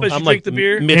yourself up as you drink the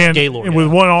beer? Mitch Gaylord. And with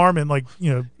one arm and drink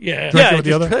it with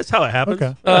the other? That's how it happens.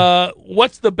 Okay.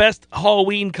 What's the best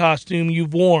Halloween costume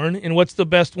you've worn, and what's the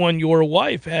best one your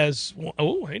wife has worn?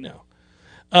 Oh, hey now.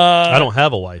 I don't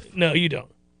have a wife. No, you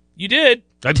don't. You did.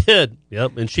 I did.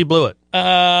 Yep, and she blew it.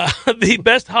 The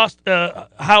best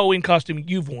Halloween costume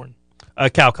you've worn? A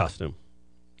cow costume.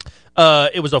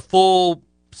 It was a full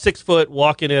 6 foot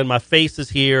walking in. My face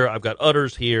is here. I've got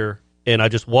udders here. And I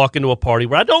just walk into a party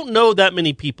where I don't know that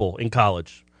many people in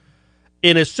college.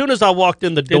 And as soon as I walked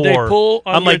in the door,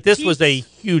 I'm like, this was a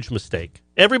huge mistake.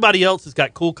 Everybody else has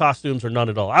got cool costumes or none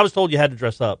at all. I was told you had to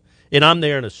dress up, and I'm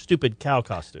there in a stupid cow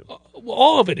costume. Well,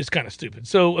 all of it is kind of stupid.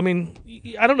 So, I mean,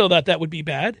 I don't know that would be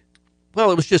bad.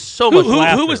 Well, it was just so much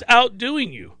laughter. Who was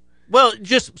outdoing you? Well,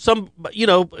 just some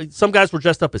guys were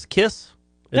dressed up as Kiss.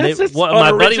 And that's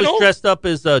my buddy was dressed up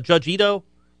as Judge Ito.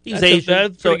 He's Asian.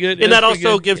 That's pretty good. And that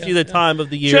also gives you the time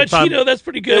of the year. Judge Ito, that's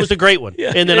pretty good. It was a great one.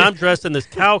 Yeah. And then I'm dressed in this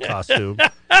cow costume.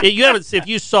 If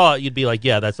you saw it, you'd be like,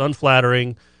 yeah, that's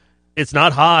unflattering. It's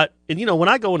not hot. And, when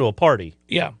I go into a party.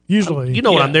 Yeah. Usually. You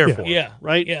know what I'm there for. Yeah.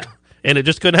 Right? Yeah. And it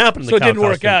just couldn't happen in the cow costume. So it didn't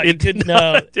work out. It did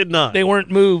not. It did not. They weren't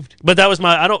moved. But that was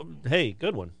hey,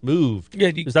 good one. Moved.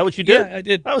 Yeah, is that what you did? Yeah, I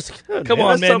did. That was good. Come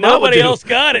on, man. Nobody else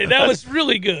got it. That was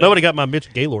really good. Nobody got my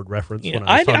Mitch Gaylord reference. Yeah,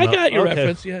 I got your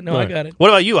reference. Yeah, no, I got it.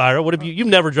 What about you, Ira? What have you've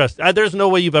never dressed? There's no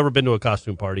way you've ever been to a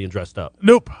costume party and dressed up.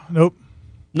 Nope.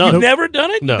 None. You've never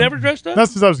done it? No. You've never dressed up? Not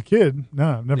since I was a kid.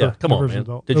 No, never. Yeah, come on,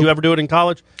 man. Did you ever do it in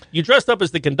college? You dressed up as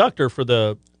the conductor for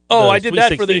the I did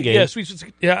that for the game. Sweet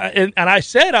 16. Yeah, and I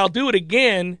said I'll do it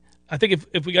again. I think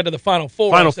if we got to the Final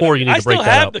Four. Final Four, you need to break that up.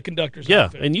 I still have the conductor's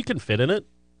outfit. And you can fit in it.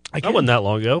 That wasn't that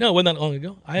long ago. No, it wasn't that long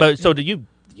ago. So did you?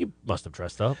 You must have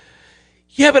dressed up.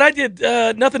 Yeah, but I did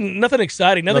nothing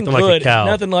exciting, nothing good, like a cow.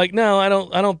 nothing like. No, I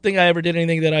don't think I ever did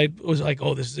anything that I was like,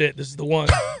 oh, this is it, this is the one.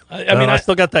 I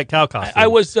still got that cow costume.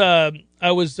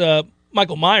 I was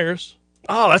Michael Myers.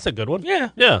 Oh, that's a good one. Yeah,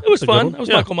 it was fun. I was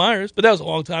Michael Myers, but that was a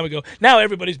long time ago. Now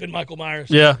everybody's been Michael Myers.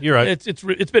 Yeah, you're right.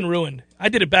 It's been ruined. I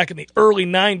did it back in the early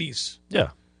 '90s.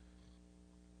 Yeah,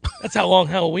 that's how long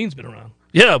Halloween's been around.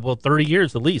 Yeah, well, 30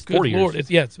 years at least, 40 Lord. years.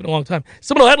 It's been a long time.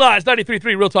 Seminole Headlines, 93.3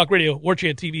 Real Talk Radio, War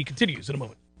Chant TV continues in a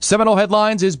moment. Seminole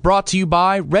Headlines is brought to you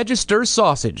by Register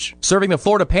Sausage, serving the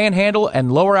Florida Panhandle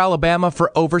and Lower Alabama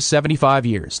for over 75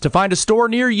 years. To find a store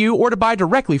near you or to buy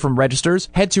directly from Registers,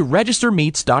 head to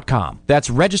registermeats.com. That's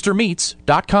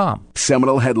registermeats.com.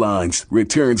 Seminole Headlines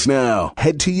returns now.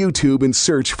 Head to YouTube and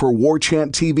search for War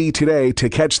Chant TV today to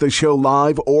catch the show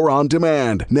live or on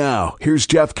demand. Now, here's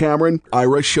Jeff Cameron,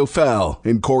 Ira Schofel,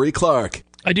 and Corey Clark.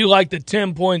 I do like that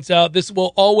Tim points out this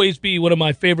will always be one of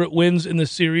my favorite wins in the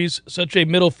series. Such a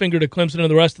middle finger to Clemson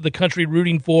and the rest of the country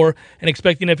rooting for and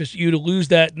expecting FSU to lose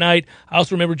that night. I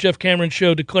also remember Jeff Cameron's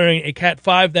show declaring a Cat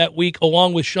 5 that week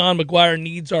along with Sean McGuire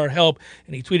needs our help.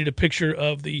 And he tweeted a picture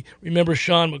of the Remember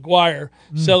Sean McGuire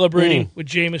celebrating with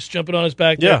Jameis jumping on his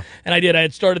back there. Yeah. And I did. I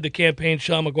had started the campaign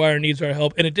Sean McGuire needs our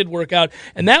help. And it did work out.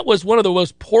 And that was one of the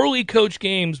most poorly coached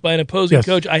games by an opposing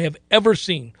coach I have ever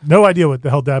seen. No idea what the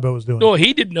hell Dabo was doing. No,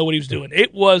 he didn't know what he was doing.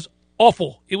 It was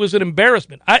awful. It was an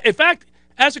embarrassment. In fact,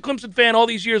 as a Clemson fan all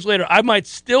these years later, I might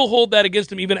still hold that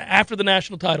against him even after the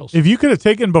national titles. If you could have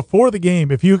taken before the game,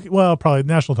 probably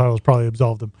national titles probably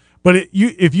absolved him. But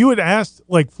if you had asked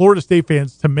Florida State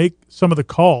fans to make some of the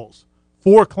calls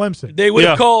for Clemson, they would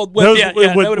have called. That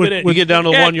would have been it. You get down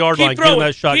to the 1 yard line, give them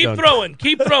that shotgun.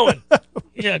 Keep throwing.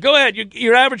 Yeah, go ahead.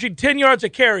 You're averaging 10 yards a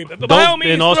carry, but by all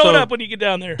means, throw it up when you get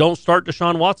down there. Don't start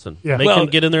Deshaun Watson. Yeah. Make him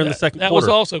get in there in the second quarter. That was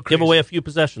also crazy. Give away a few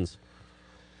possessions.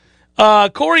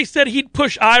 Corey said he'd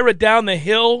push Ira down the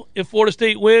hill if Florida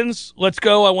State wins. Let's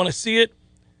go. I want to see it.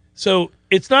 So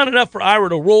it's not enough for Ira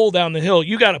to roll down the hill.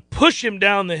 You got to push him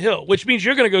down the hill, which means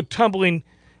you're going to go tumbling.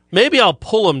 Maybe I'll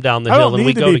pull him down the hill and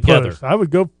we go together. I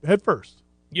would go head first.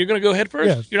 You're going to go head first?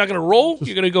 Yes. You're not going to roll?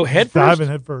 You're going to go head first? Diving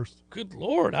head first. Good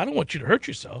Lord. I don't want you to hurt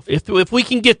yourself. If we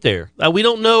can get there. We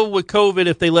don't know with COVID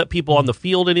if they let people on the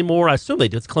field anymore. I assume they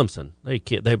do. It's Clemson. They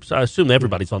can't. I assume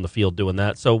everybody's on the field doing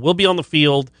that. So we'll be on the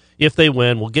field if they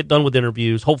win. We'll get done with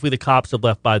interviews. Hopefully the cops have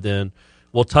left by then.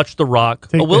 We'll touch the rock.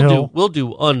 We'll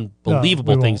do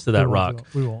unbelievable things to that rock.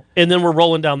 We won't. And then we're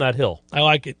rolling down that hill. I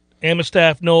like it.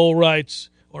 Amstaff Noel writes,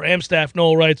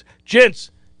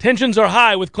 Gents, tensions are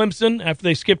high with Clemson after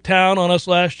they skipped town on us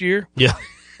last year. Yeah,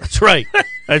 that's right.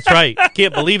 That's right.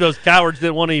 Can't believe those cowards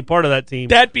didn't want any part of that team.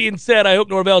 That being said, I hope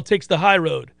Norvell takes the high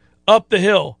road, up the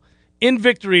hill, in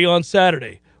victory on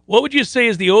Saturday, what would you say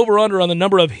is the over-under on the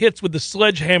number of hits with the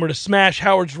sledgehammer to smash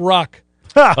Howard's rock?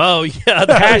 Oh, yeah.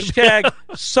 Hashtag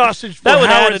sausage for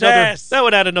Howard's ass. That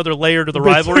would add another layer to the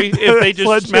rivalry if they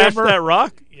just smashed that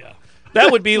rock. Yeah.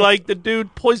 That would be like the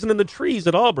dude poisoning the trees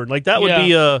at Auburn. Like, that would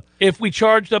be if we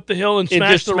charged up the hill and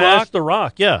smashed the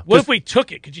rock, yeah. What if we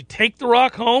took it? Could you take the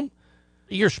rock home?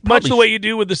 You're much the way you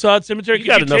do with the sod cemetery. You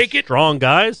got enough take it? strong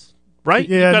guys, right?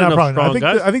 Yeah, you got no problem.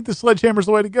 I think the sledgehammer's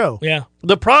the way to go. Yeah.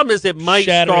 The problem is it might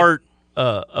start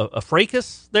a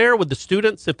fracas there with the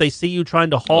students if they see you trying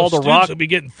to haul the rock. Students will be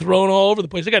getting thrown all over the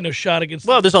place. They got no shot against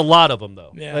them. Well, there's a lot of them,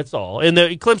 though. Yeah. That's all. And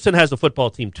Clemson has a football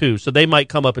team, too, so they might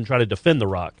come up and try to defend the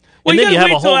rock. Well, and you then got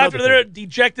to have wait till after thing. they're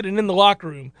dejected and in the locker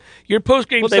room. Your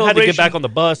post-game they've celebration. had to get back on the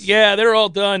bus. Yeah, they're all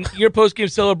done. Your post-game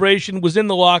celebration was in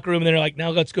the locker room, and they're like, now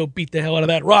let's go beat the hell out of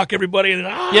that rock, everybody. And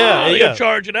they got to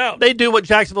charge it out. They do what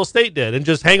Jacksonville State did and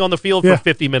just hang on the field for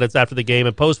 50 minutes after the game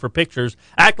and pose for pictures,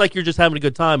 act like you're just having a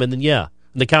good time, and then, in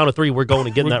the count of 3, we're going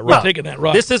and getting that rock. We're taking that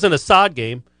rock. This isn't a sod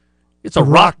game. It's a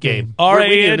rock game. R.A. We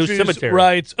need a new Andrews cemetery.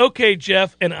 writes, okay,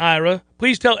 Jeff and Ira,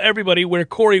 please tell everybody where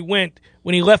Corey went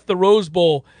when he left the Rose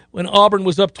Bowl when Auburn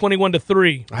was up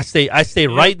 21-3. I stay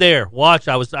right there. Watch,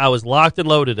 I was locked and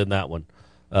loaded in that one.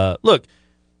 Look,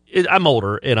 I'm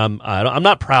older and I'm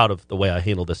not proud of the way I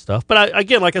handle this stuff. But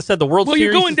again, like I said, the World Series. Well,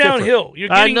 you're going downhill. You're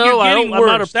getting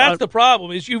worse. That's the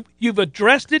problem. Is you've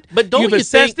addressed it, but you've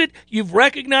assessed it, you've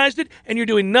recognized it, and you're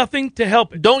doing nothing to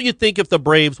help it. Don't you think if the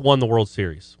Braves won the World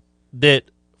Series, that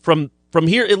from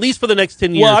here, at least for the next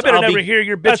 10 years, well, I better never hear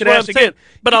your bitching ass again.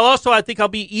 But I think I'll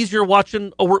be easier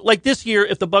watching like this year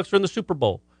if the Bucks are in the Super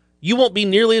Bowl. You won't be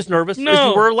nearly as nervous as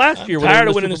you were last year. Tired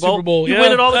of winning the Super Bowl. You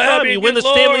win it all the time. You win the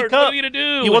Stanley Cup. What are you going to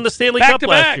do? You won the Stanley Back Cup to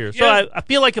last back. year. Yeah. So I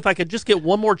feel like if I could just get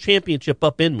one more championship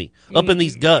up in me, up in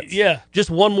these guts, just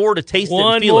one more to taste it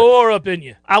and feel it. One more up in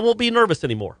you. I won't be nervous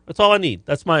anymore. That's all I need.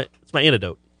 That's my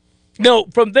antidote. No,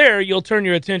 from there, you'll turn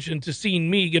your attention to seeing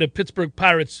me get a Pittsburgh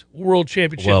Pirates World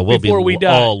Championship before we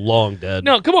die. All long dead.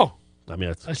 No, come on. I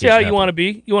mean, I see how you want to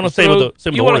be. You want to throw.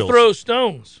 You want to throw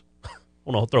stones. I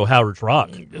want to throw Howard's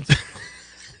rock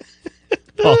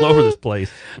all over this place.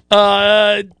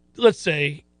 Let's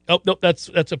say. Oh nope, that's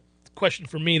a question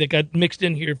for me that got mixed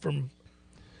in here from.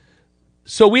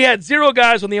 So we had 0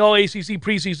 guys on the All ACC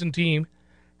preseason team.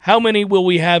 How many will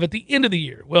we have at the end of the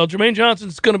year? Well, Jermaine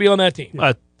Johnson's going to be on that team.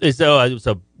 It's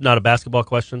not a basketball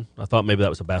question? I thought maybe that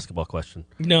was a basketball question.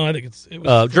 No, I think it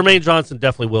was. Jermaine Johnson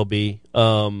definitely will be.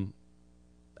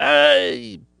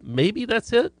 Maybe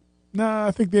that's it. Nah,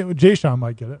 I think Jay Sean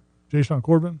might get it. Jay Sean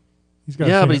Corbin.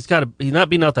 But he's not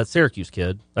beating out that Syracuse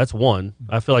kid. That's one.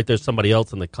 I feel like there's somebody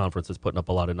else in the conference that's putting up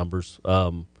a lot of numbers.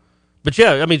 But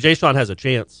yeah, I mean, Jay Sean has a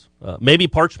chance. Maybe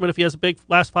Parchment if he has a big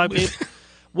last 5 games.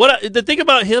 The thing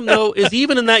about him, though, is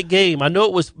even in that game, I know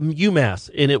it was UMass,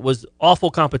 and it was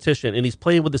awful competition, and he's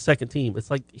playing with the second team.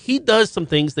 It's like he does some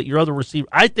things that your other receiver,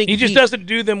 I think he just doesn't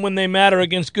do them when they matter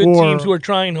against good teams who are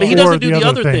trying hard. But he doesn't do the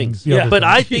other things. But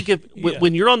I think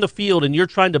when you're on the field and you're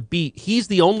trying to beat, he's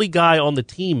the only guy on the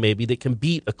team maybe that can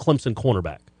beat a Clemson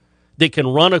cornerback. They can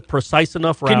run a precise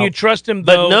enough route. Can you trust him,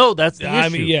 though? But no, that's the issue. I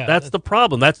mean, that's the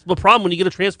problem. That's the problem when you get a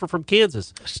transfer from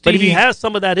Kansas. But he has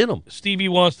some of that in him. Stevie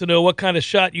wants to know what kind of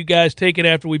shot you guys taking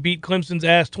after we beat Clemson's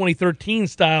ass 2013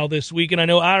 style this week. And I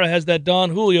know Ira has that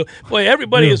Don Julio. Boy,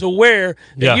 everybody is aware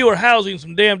that you are housing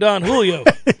some damn Don Julio.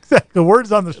 Exactly. The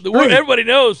word's on the street. Everybody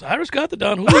knows Ira's got the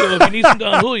Don Julio. If you need some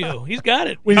Don Julio, he's got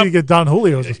it. We need to get Don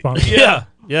Julio as a sponsor. Yeah.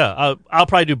 I'll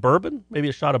probably do bourbon, maybe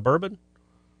a shot of bourbon.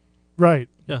 Right.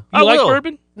 Yeah. You like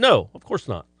bourbon? No, of course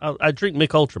not. I drink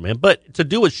Mick Ultra, man. But to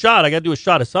do a shot, I got to do a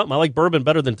shot of something. I like bourbon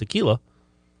better than tequila.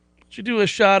 Should do a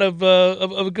shot of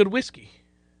a good whiskey.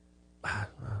 A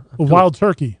wild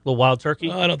turkey. A little wild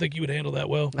turkey? I don't think you would handle that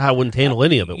well. I wouldn't handle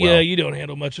any of it well. Yeah, you don't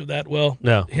handle much of that well.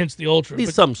 No. Hence the Ultra.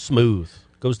 Needs something smooth.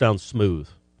 Goes down smooth.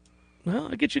 Well,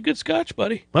 I get you a good scotch,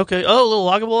 buddy. Okay. Oh, a little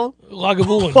Lagavulin?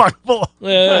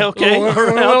 Lagavulin. Okay. All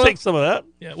right. I'll take some of that.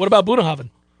 Yeah. What about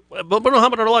Bunnahabhain? But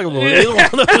Bunnahabhain or Lagavulin.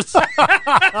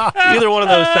 Either one of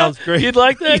those sounds great. You'd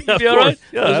like that? Yeah, You'd be all right?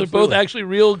 Yeah, those absolutely. are both actually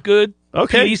real good.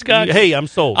 Okay. Scotch. Hey, I'm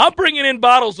sold. I'm bringing in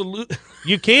bottles of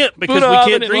You can't because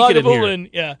we can't drink it in here.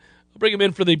 Yeah. I'll bring them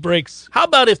in for the breaks. How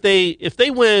about if they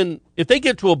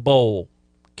get to a bowl,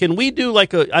 can we do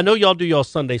I know y'all do y'all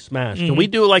Sunday Smash. Can we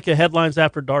do like a Headlines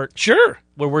After Dark? Sure.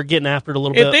 Where we're getting after it a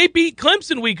little bit? If they beat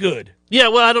Clemson, we could. Yeah,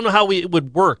 well, I don't know how it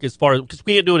would work as far as, because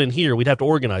we can't do it in here. We'd have to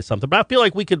organize something. But I feel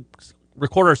like we could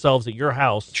record ourselves at your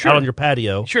house, out on your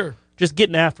patio. Sure. Just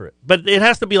getting after it. But it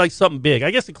has to be like something big. I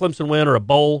guess a Clemson win or a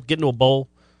bowl, get into a bowl.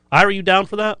 Ira, are you down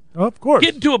for that? Oh, of course.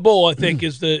 Getting to a bowl, I think,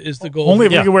 is the goal. Only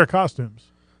if we can wear costumes.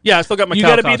 Yeah, I still got my cow You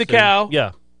got to be costume. the cow.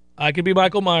 Yeah. I could be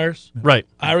Michael Myers. Right.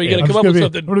 Ira, you got to come up with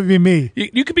something. I'm going to be me.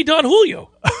 You could be Don Julio.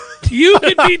 You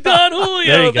could be Don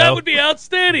Julio. There you That go. would be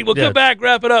outstanding. We'll come back,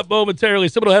 wrap it up momentarily.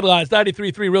 Seminole Headlines,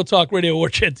 93.3 Real Talk Radio, War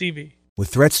Chant TV. With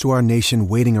threats to our nation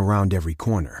waiting around every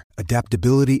corner,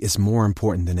 adaptability is more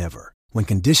important than ever. When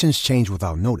conditions change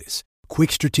without notice,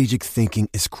 quick strategic thinking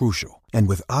is crucial. And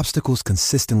with obstacles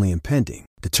consistently impending,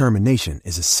 determination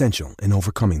is essential in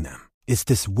overcoming them. It's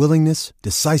this willingness,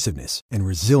 decisiveness, and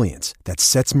resilience that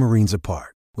sets Marines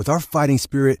apart. With our fighting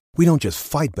spirit, we don't just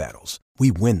fight battles,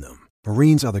 we win them.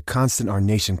 Marines are the constant our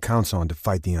nation counts on to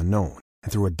fight the unknown.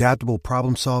 And through adaptable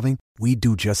problem solving, we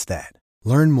do just that.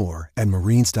 Learn more at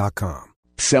Marines.com.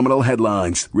 Seminole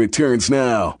Headlines returns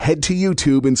now. Head to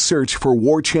YouTube and search for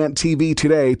War Chant TV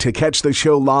today to catch the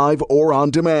show live or on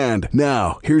demand.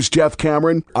 Now, here's Jeff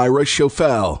Cameron, Ira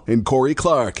Schofel, and Corey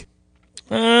Clark.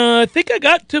 I think I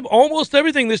got to almost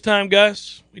everything this time,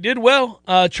 guys. We did well.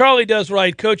 Charlie does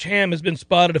right. Coach Ham has been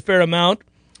spotted a fair amount.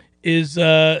 Is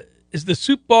the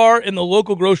soup bar in the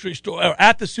local grocery store, or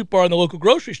at the soup bar in the local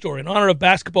grocery store in honor of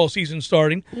basketball season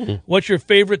starting? Mm-hmm. What's your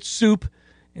favorite soup,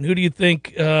 and who do you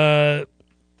think?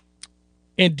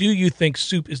 And do you think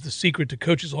soup is the secret to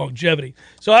Coach's longevity?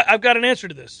 So I've got an answer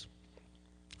to this.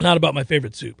 Not about my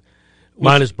favorite soup.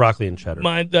 Mine is broccoli and cheddar.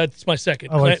 That's my second.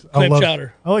 Clam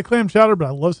chowder. I like clam chowder, but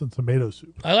I love some tomato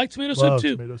soup. I like tomato soup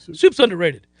too. Soup's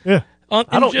underrated. Yeah.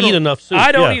 I don't eat enough soup.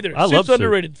 I don't either. I Soup's love soup.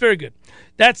 underrated. Very good.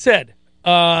 That said,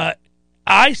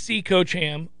 I see Coach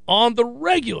Ham on the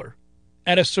regular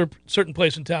at a certain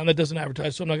place in town that doesn't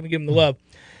advertise, so I'm not going to give him the love.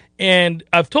 And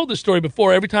I've told this story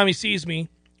before. Every time he sees me,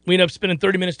 we end up spending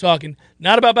 30 minutes talking,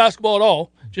 not about basketball at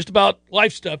all, just about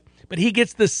life stuff. But he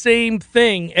gets the same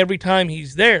thing every time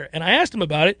he's there. And I asked him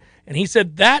about it, and he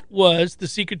said that was the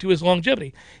secret to his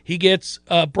longevity. He gets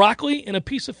broccoli and a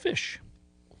piece of fish.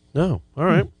 No, all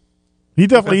right. He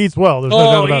definitely eats well. There's no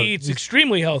doubt about he eats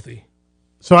extremely healthy.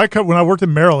 So when I worked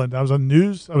in Maryland, I was on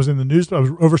news. I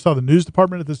oversaw the news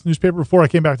department at this newspaper before I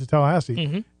came back to Tallahassee.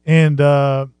 Mm-hmm. And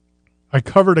I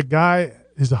covered a guy,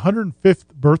 his 105th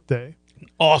birthday.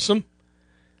 Awesome.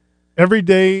 Every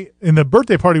day, and the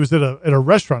birthday party was at a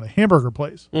restaurant, a hamburger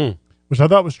place, which I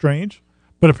thought was strange.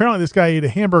 But apparently this guy ate a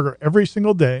hamburger every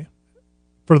single day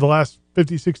for the last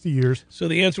 50, 60 years. So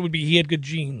the answer would be he had good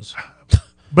genes.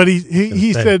 But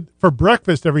he said for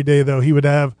breakfast every day, though, he would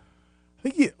have, I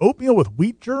think he had oatmeal with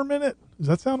wheat germ in it. Does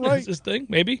that sound right? That's his thing,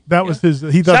 maybe. That was his.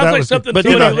 He thought sounds that like was something. But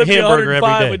Somebody a hamburger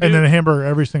every day, and then a hamburger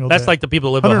every single day. That's like the people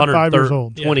who live 105 years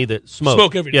old. 120 that smoke.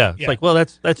 Smoke every day. Yeah, it's like, well,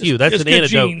 that's you. That's it's an good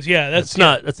antidote. Genes. Yeah, that's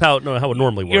not. That's how it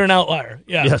normally works. You're an outlier.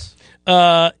 Yeah. Yes.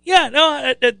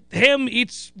 Ham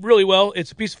eats really well.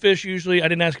 It's a piece of fish usually. I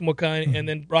didn't ask him what kind, and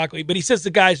then broccoli. But he says the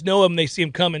guys know him, they see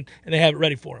him coming, and they have it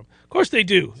ready for him. Of course they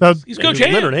do. He's Coach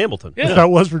Ham. Leonard Hamilton. Yeah. That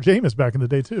was for Jameis back in the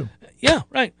day too. Yeah,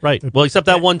 right. Right. Well, except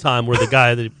that one time where the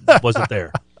guy that wasn't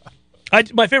there.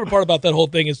 My favorite part about that whole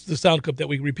thing is the sound clip that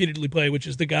we repeatedly play, which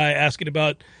is the guy asking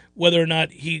about whether or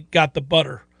not he got the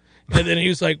butter. And then he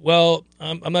was like, well,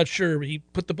 I'm not sure. He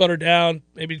put the butter down,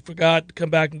 maybe forgot to come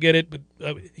back and get it, but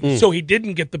so he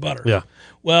didn't get the butter. Yeah.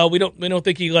 Well, we don't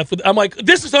think he left with. I'm like,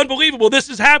 this is unbelievable. This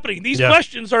is happening. These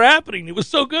questions are happening. It was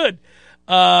so good.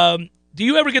 Do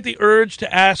you ever get the urge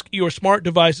to ask your smart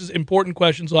devices important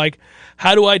questions like,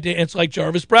 how do I dance like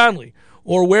Jarvis Brownlee?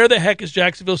 Or where the heck is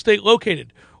Jacksonville State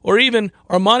located? Or even,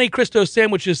 are Monte Cristo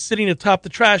sandwiches sitting atop the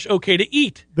trash okay to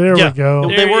eat? There we go.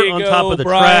 They weren't on top of the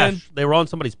trash. They were on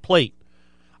somebody's plate.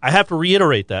 I have to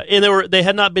reiterate that. And they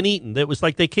had not been eaten. It was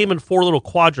like they came in 4 little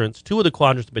quadrants. 2 of the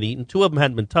quadrants had been eaten. 2 of them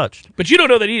hadn't been touched. But you don't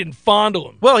know that he didn't fondle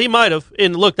them. Well, he might have.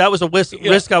 And look, that was a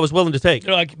risk I was willing to take.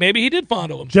 Like, maybe he did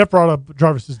fondle them. Jeff brought up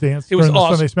Jarvis's dance. It was during the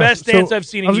awesome. Sunday Smash. Best dance I've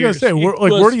seen in years. I was going to say,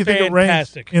 where do you think it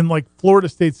ranks in like Florida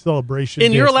State celebration?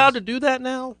 And you're dances? allowed to do that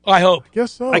now? I hope. I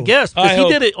guess so. I guess. Because he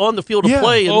did it on the field of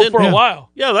play. And then, for a while.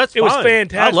 Yeah, that's fine. It was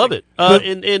fantastic. I love it.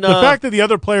 The fact that the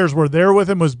other players were there with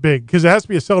him was big because it has to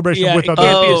be a celebration with it other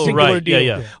can't be a singular deal.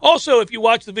 Yeah. Also, if you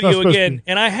watch the video again,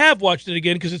 and I have watched it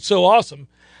again because it's so awesome,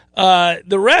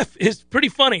 the ref is pretty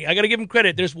funny. I got to give him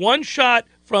credit. There's one shot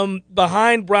from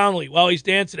behind Brownlee while he's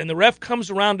dancing, and the ref comes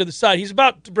around to the side. He's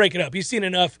about to break it up. He's seen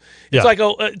enough.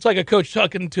 It's like a coach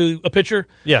talking to a pitcher.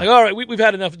 Yeah. Like, all right, we've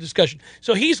had enough of discussion.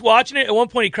 So he's watching it. At one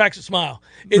point, he cracks a smile.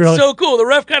 It's Really? so cool. The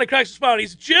ref kind of cracks a smile, and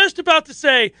he's just about to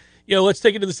say, let's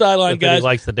take it to the sideline, guys. He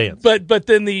likes to dance. But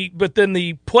then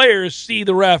the players see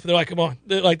the ref. They're like, come on.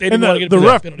 They're like, they didn't want to get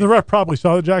a penalty. The ref probably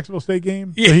saw the Jacksonville State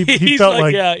game. So Yeah, he he's felt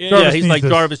like, Jarvis he's needs like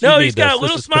this. Jarvis. No, you he's need got this. a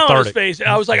little This is smile on his cathartic. face.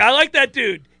 I was like, I like that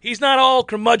dude. He's not all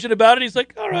curmudgeon about it. He's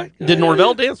like, all right. Did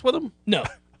Norvell dance with him? No.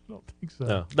 think so.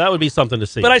 No, that would be something to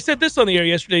see. But I said this on the air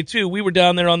yesterday, too. We were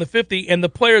down there on the 50, and the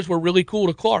players were really cool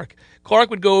to Clark.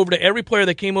 Clark would go over to every player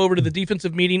that came over to the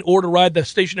defensive meeting or to ride the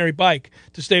stationary bike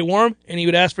to stay warm, and he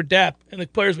would ask for DAP, and the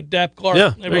players would DAP Clark.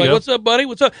 Yeah, they were like, what's up, buddy?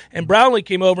 What's up? And Brownlee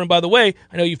came over, and by the way,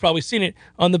 I know you've probably seen it,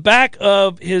 on the back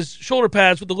of his shoulder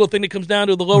pads with the little thing that comes down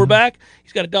to the lower back,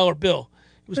 he's got a $1 bill.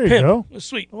 It was There you pimp. go. It was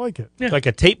sweet. I like it. Yeah. Like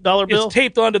a taped dollar bill? It's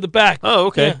taped onto the back. Oh,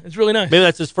 okay. Yeah, it's really nice. Maybe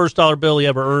that's his first dollar bill he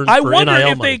ever earned I for wonder NIL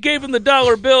if money. they gave him the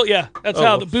 $1 bill. Yeah, that's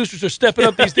how the boosters are stepping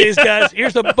up these days, guys.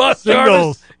 Here's a buck, Jarvis.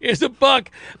 Singles. Here's a buck.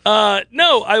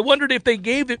 No, I wondered if they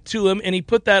gave it to him and he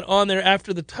put that on there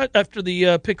after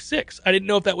the pick six. I didn't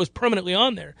know if that was permanently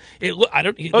on there. I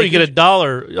don't. you get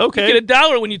 $1. Okay. You get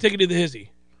 $1 when you take it to the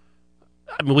hizzy.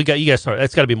 I mean, you guys. Sorry,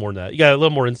 that's got to be more than that. You got a little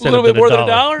more A incentive. little bit more than $1.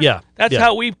 $1. Yeah, that's yeah.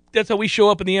 how we show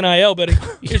up in the NIL betting.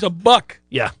 Here's a buck.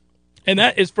 Yeah, and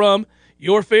that is from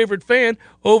your favorite fan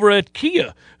over at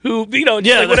Kia, who Yeah,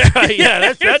 that's right. Yeah,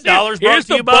 that $1 brought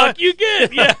to you by. Buck you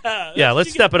get. Yeah, Yeah,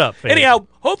 let's step it up, fans. Anyhow,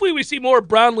 hopefully we see more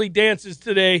Brownlee dances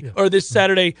today or this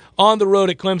Saturday on the road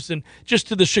at Clemson, just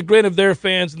to the chagrin of their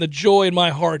fans and the joy in my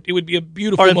heart. It would be a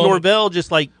beautiful Or if moment. Norvell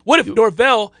just like What if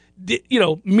Norvell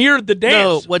mirrored the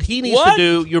dance? No, what he needs to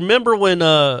do. You remember when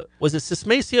was it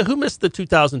Sismacia? Who missed the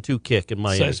 2002 kick in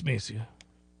Miami? Sismacia.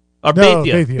 Or No,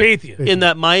 Bethia. In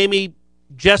that Miami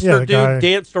jester Yeah, the dude guy.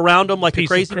 danced around him like Piece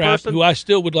a crazy of crap, person. who I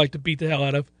still would like to beat the hell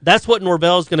out of. That's what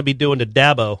Norvell's going to be doing to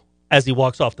Dabo as he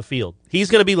walks off the field. He's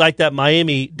going to be like that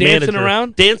Miami Dancing manager.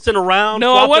 around? Dancing around.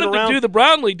 No, I flopping wanted around. to do the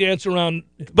Brownlee dance around,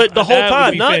 But the whole that would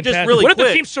time, be not just fantastic. really What if the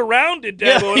quick. team surrounded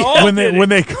Dabo Yeah, and yeah. all when did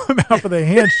they it? come out for the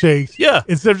handshakes, Yeah.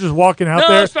 instead of just walking out No,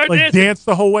 there, start like dancing. dance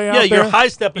the whole way out Yeah, there. you're high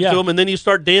stepping Yeah. to him, and then you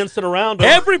start dancing around him.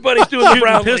 Everybody's doing the Shooting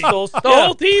Brownlee. pistols. The Yeah.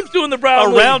 whole team's doing the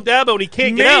Brownlee. around Dabo, and he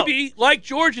can't get out. Maybe, like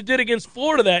Georgia did against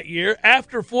Florida that year,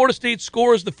 after Florida State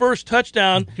scores the first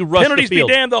touchdown, You rush the penalties be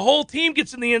field. damned, the whole team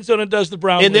gets in the end zone and does the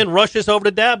Brownlee. And then rushes over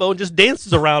to Dabo and just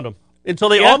dances around him until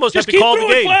they Yeah, almost just have to keep call the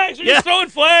throwing game. flags. They're just throwing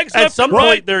flags At left some and right.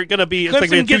 point, they're going to be. It's like a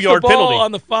Clemson gets 2-yard the ball penalty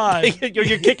on the 5.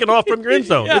 you're kicking off from your end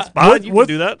zone. Yeah. It's fine. You can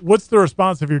do that. What's the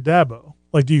response of your Dabo?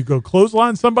 Like, do you go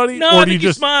clothesline somebody, No, or I do you think you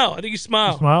just smile. I think you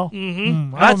smile. smile?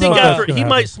 Mm-hmm. I think after he might.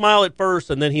 might smile at first,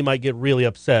 and then he might get really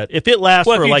upset if it lasts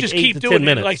Well, if for you like just 8 keep to doing 10 it,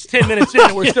 minutes. like 10 minutes in,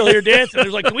 and we're still here dancing.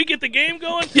 There's like, can we get the game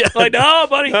going? Yeah. Like, no,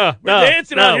 buddy, we're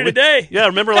dancing out here today. Yeah,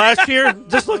 remember last year?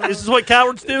 Just look, this is what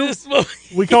cowards do. This is what-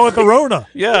 We call it the Rona.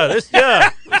 This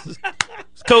is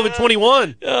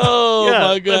COVID-21. oh Yeah,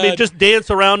 my God! I mean, just dance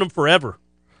around him forever.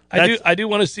 I do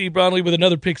want to see Brownlee with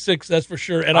another pick six, that's for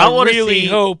sure. And I I wanna really see-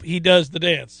 hope he does the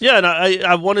dance. Yeah, and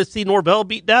I want to see Norvell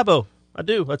beat Dabo. I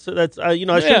do. That's I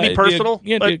shouldn't be personal.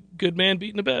 Yeah, but, be a good man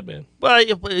beating a bad man. well,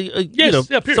 Yes,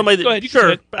 yeah, period. somebody. Go ahead, you can sure.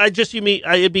 say it. I just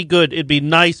it'd be good. It'd be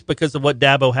nice because of what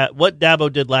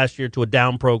Dabo did last year to a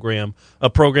down program, a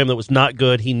program that was not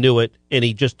good. He knew it, and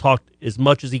he just talked as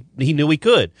much as he knew he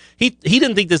could. He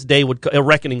didn't think this day a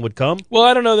reckoning would come. Well,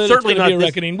 I don't know that Certainly it's going to be a not this-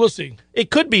 reckoning. We'll see.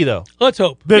 It could be though. Let's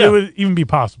hope. That Yeah. it would even be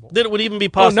possible. That it would even be Oh,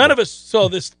 possible. none of us saw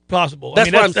this possible.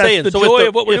 That's what I'm saying. That's the So joy if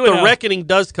of what we're if doing the now. reckoning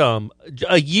does come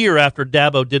a year after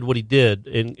Dabo did what he did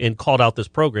and called out this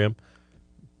program,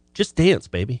 just dance,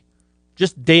 baby.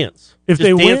 Just dance. If just they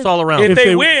dance win- all around. If if they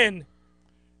they- win,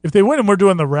 If they win and we're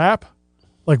doing the rap,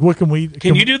 like what can we?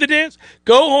 can you do the dance?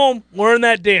 Go home, learn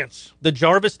that dance. The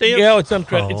Jarvis dance? Yeah, it's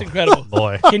incredible.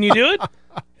 Boy. Can you do it?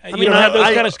 You don't have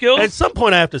those kind of skills? At some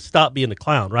point, I have to stop being the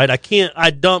clown, right? I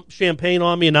dump champagne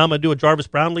on me, and now I'm going to do a Jarvis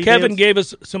Brownlee Kevin dance. gave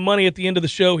us some money at the end of the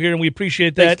show here, and we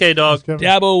appreciate that. Thanks, K-Dog.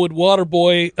 Dabo would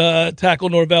Waterboy tackle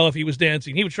Norvell if he was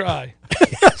dancing. He would try.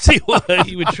 See what?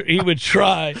 He would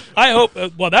try. I hope.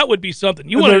 Well, that would be something.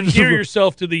 You want to endear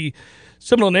yourself to the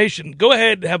Seminole Nation? Go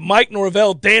ahead and have Mike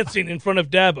Norvell dancing in front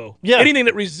of Dabo. Yeah. Anything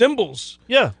that resembles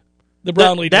Yeah. the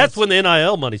Brownlee That's dance. when the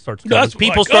NIL money starts coming. That's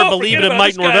People like, start oh, believing forget in about Mike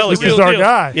this guy's Norvell the This again. is real our deal.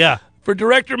 guy. Yeah. For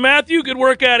Director Matthew, good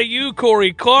work out of you,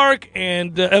 Corey Clark.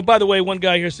 And by the way, one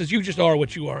guy here says, you just are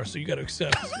what you are, so you got to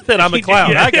accept. Then I'm a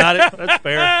clown. Yeah. I got it. That's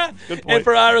fair. Good point. And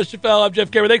for Ira Chaffel, I'm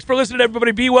Jeff Cameron. Thanks for listening,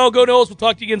 everybody. Be well, go Knowles. We'll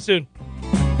talk to you again soon.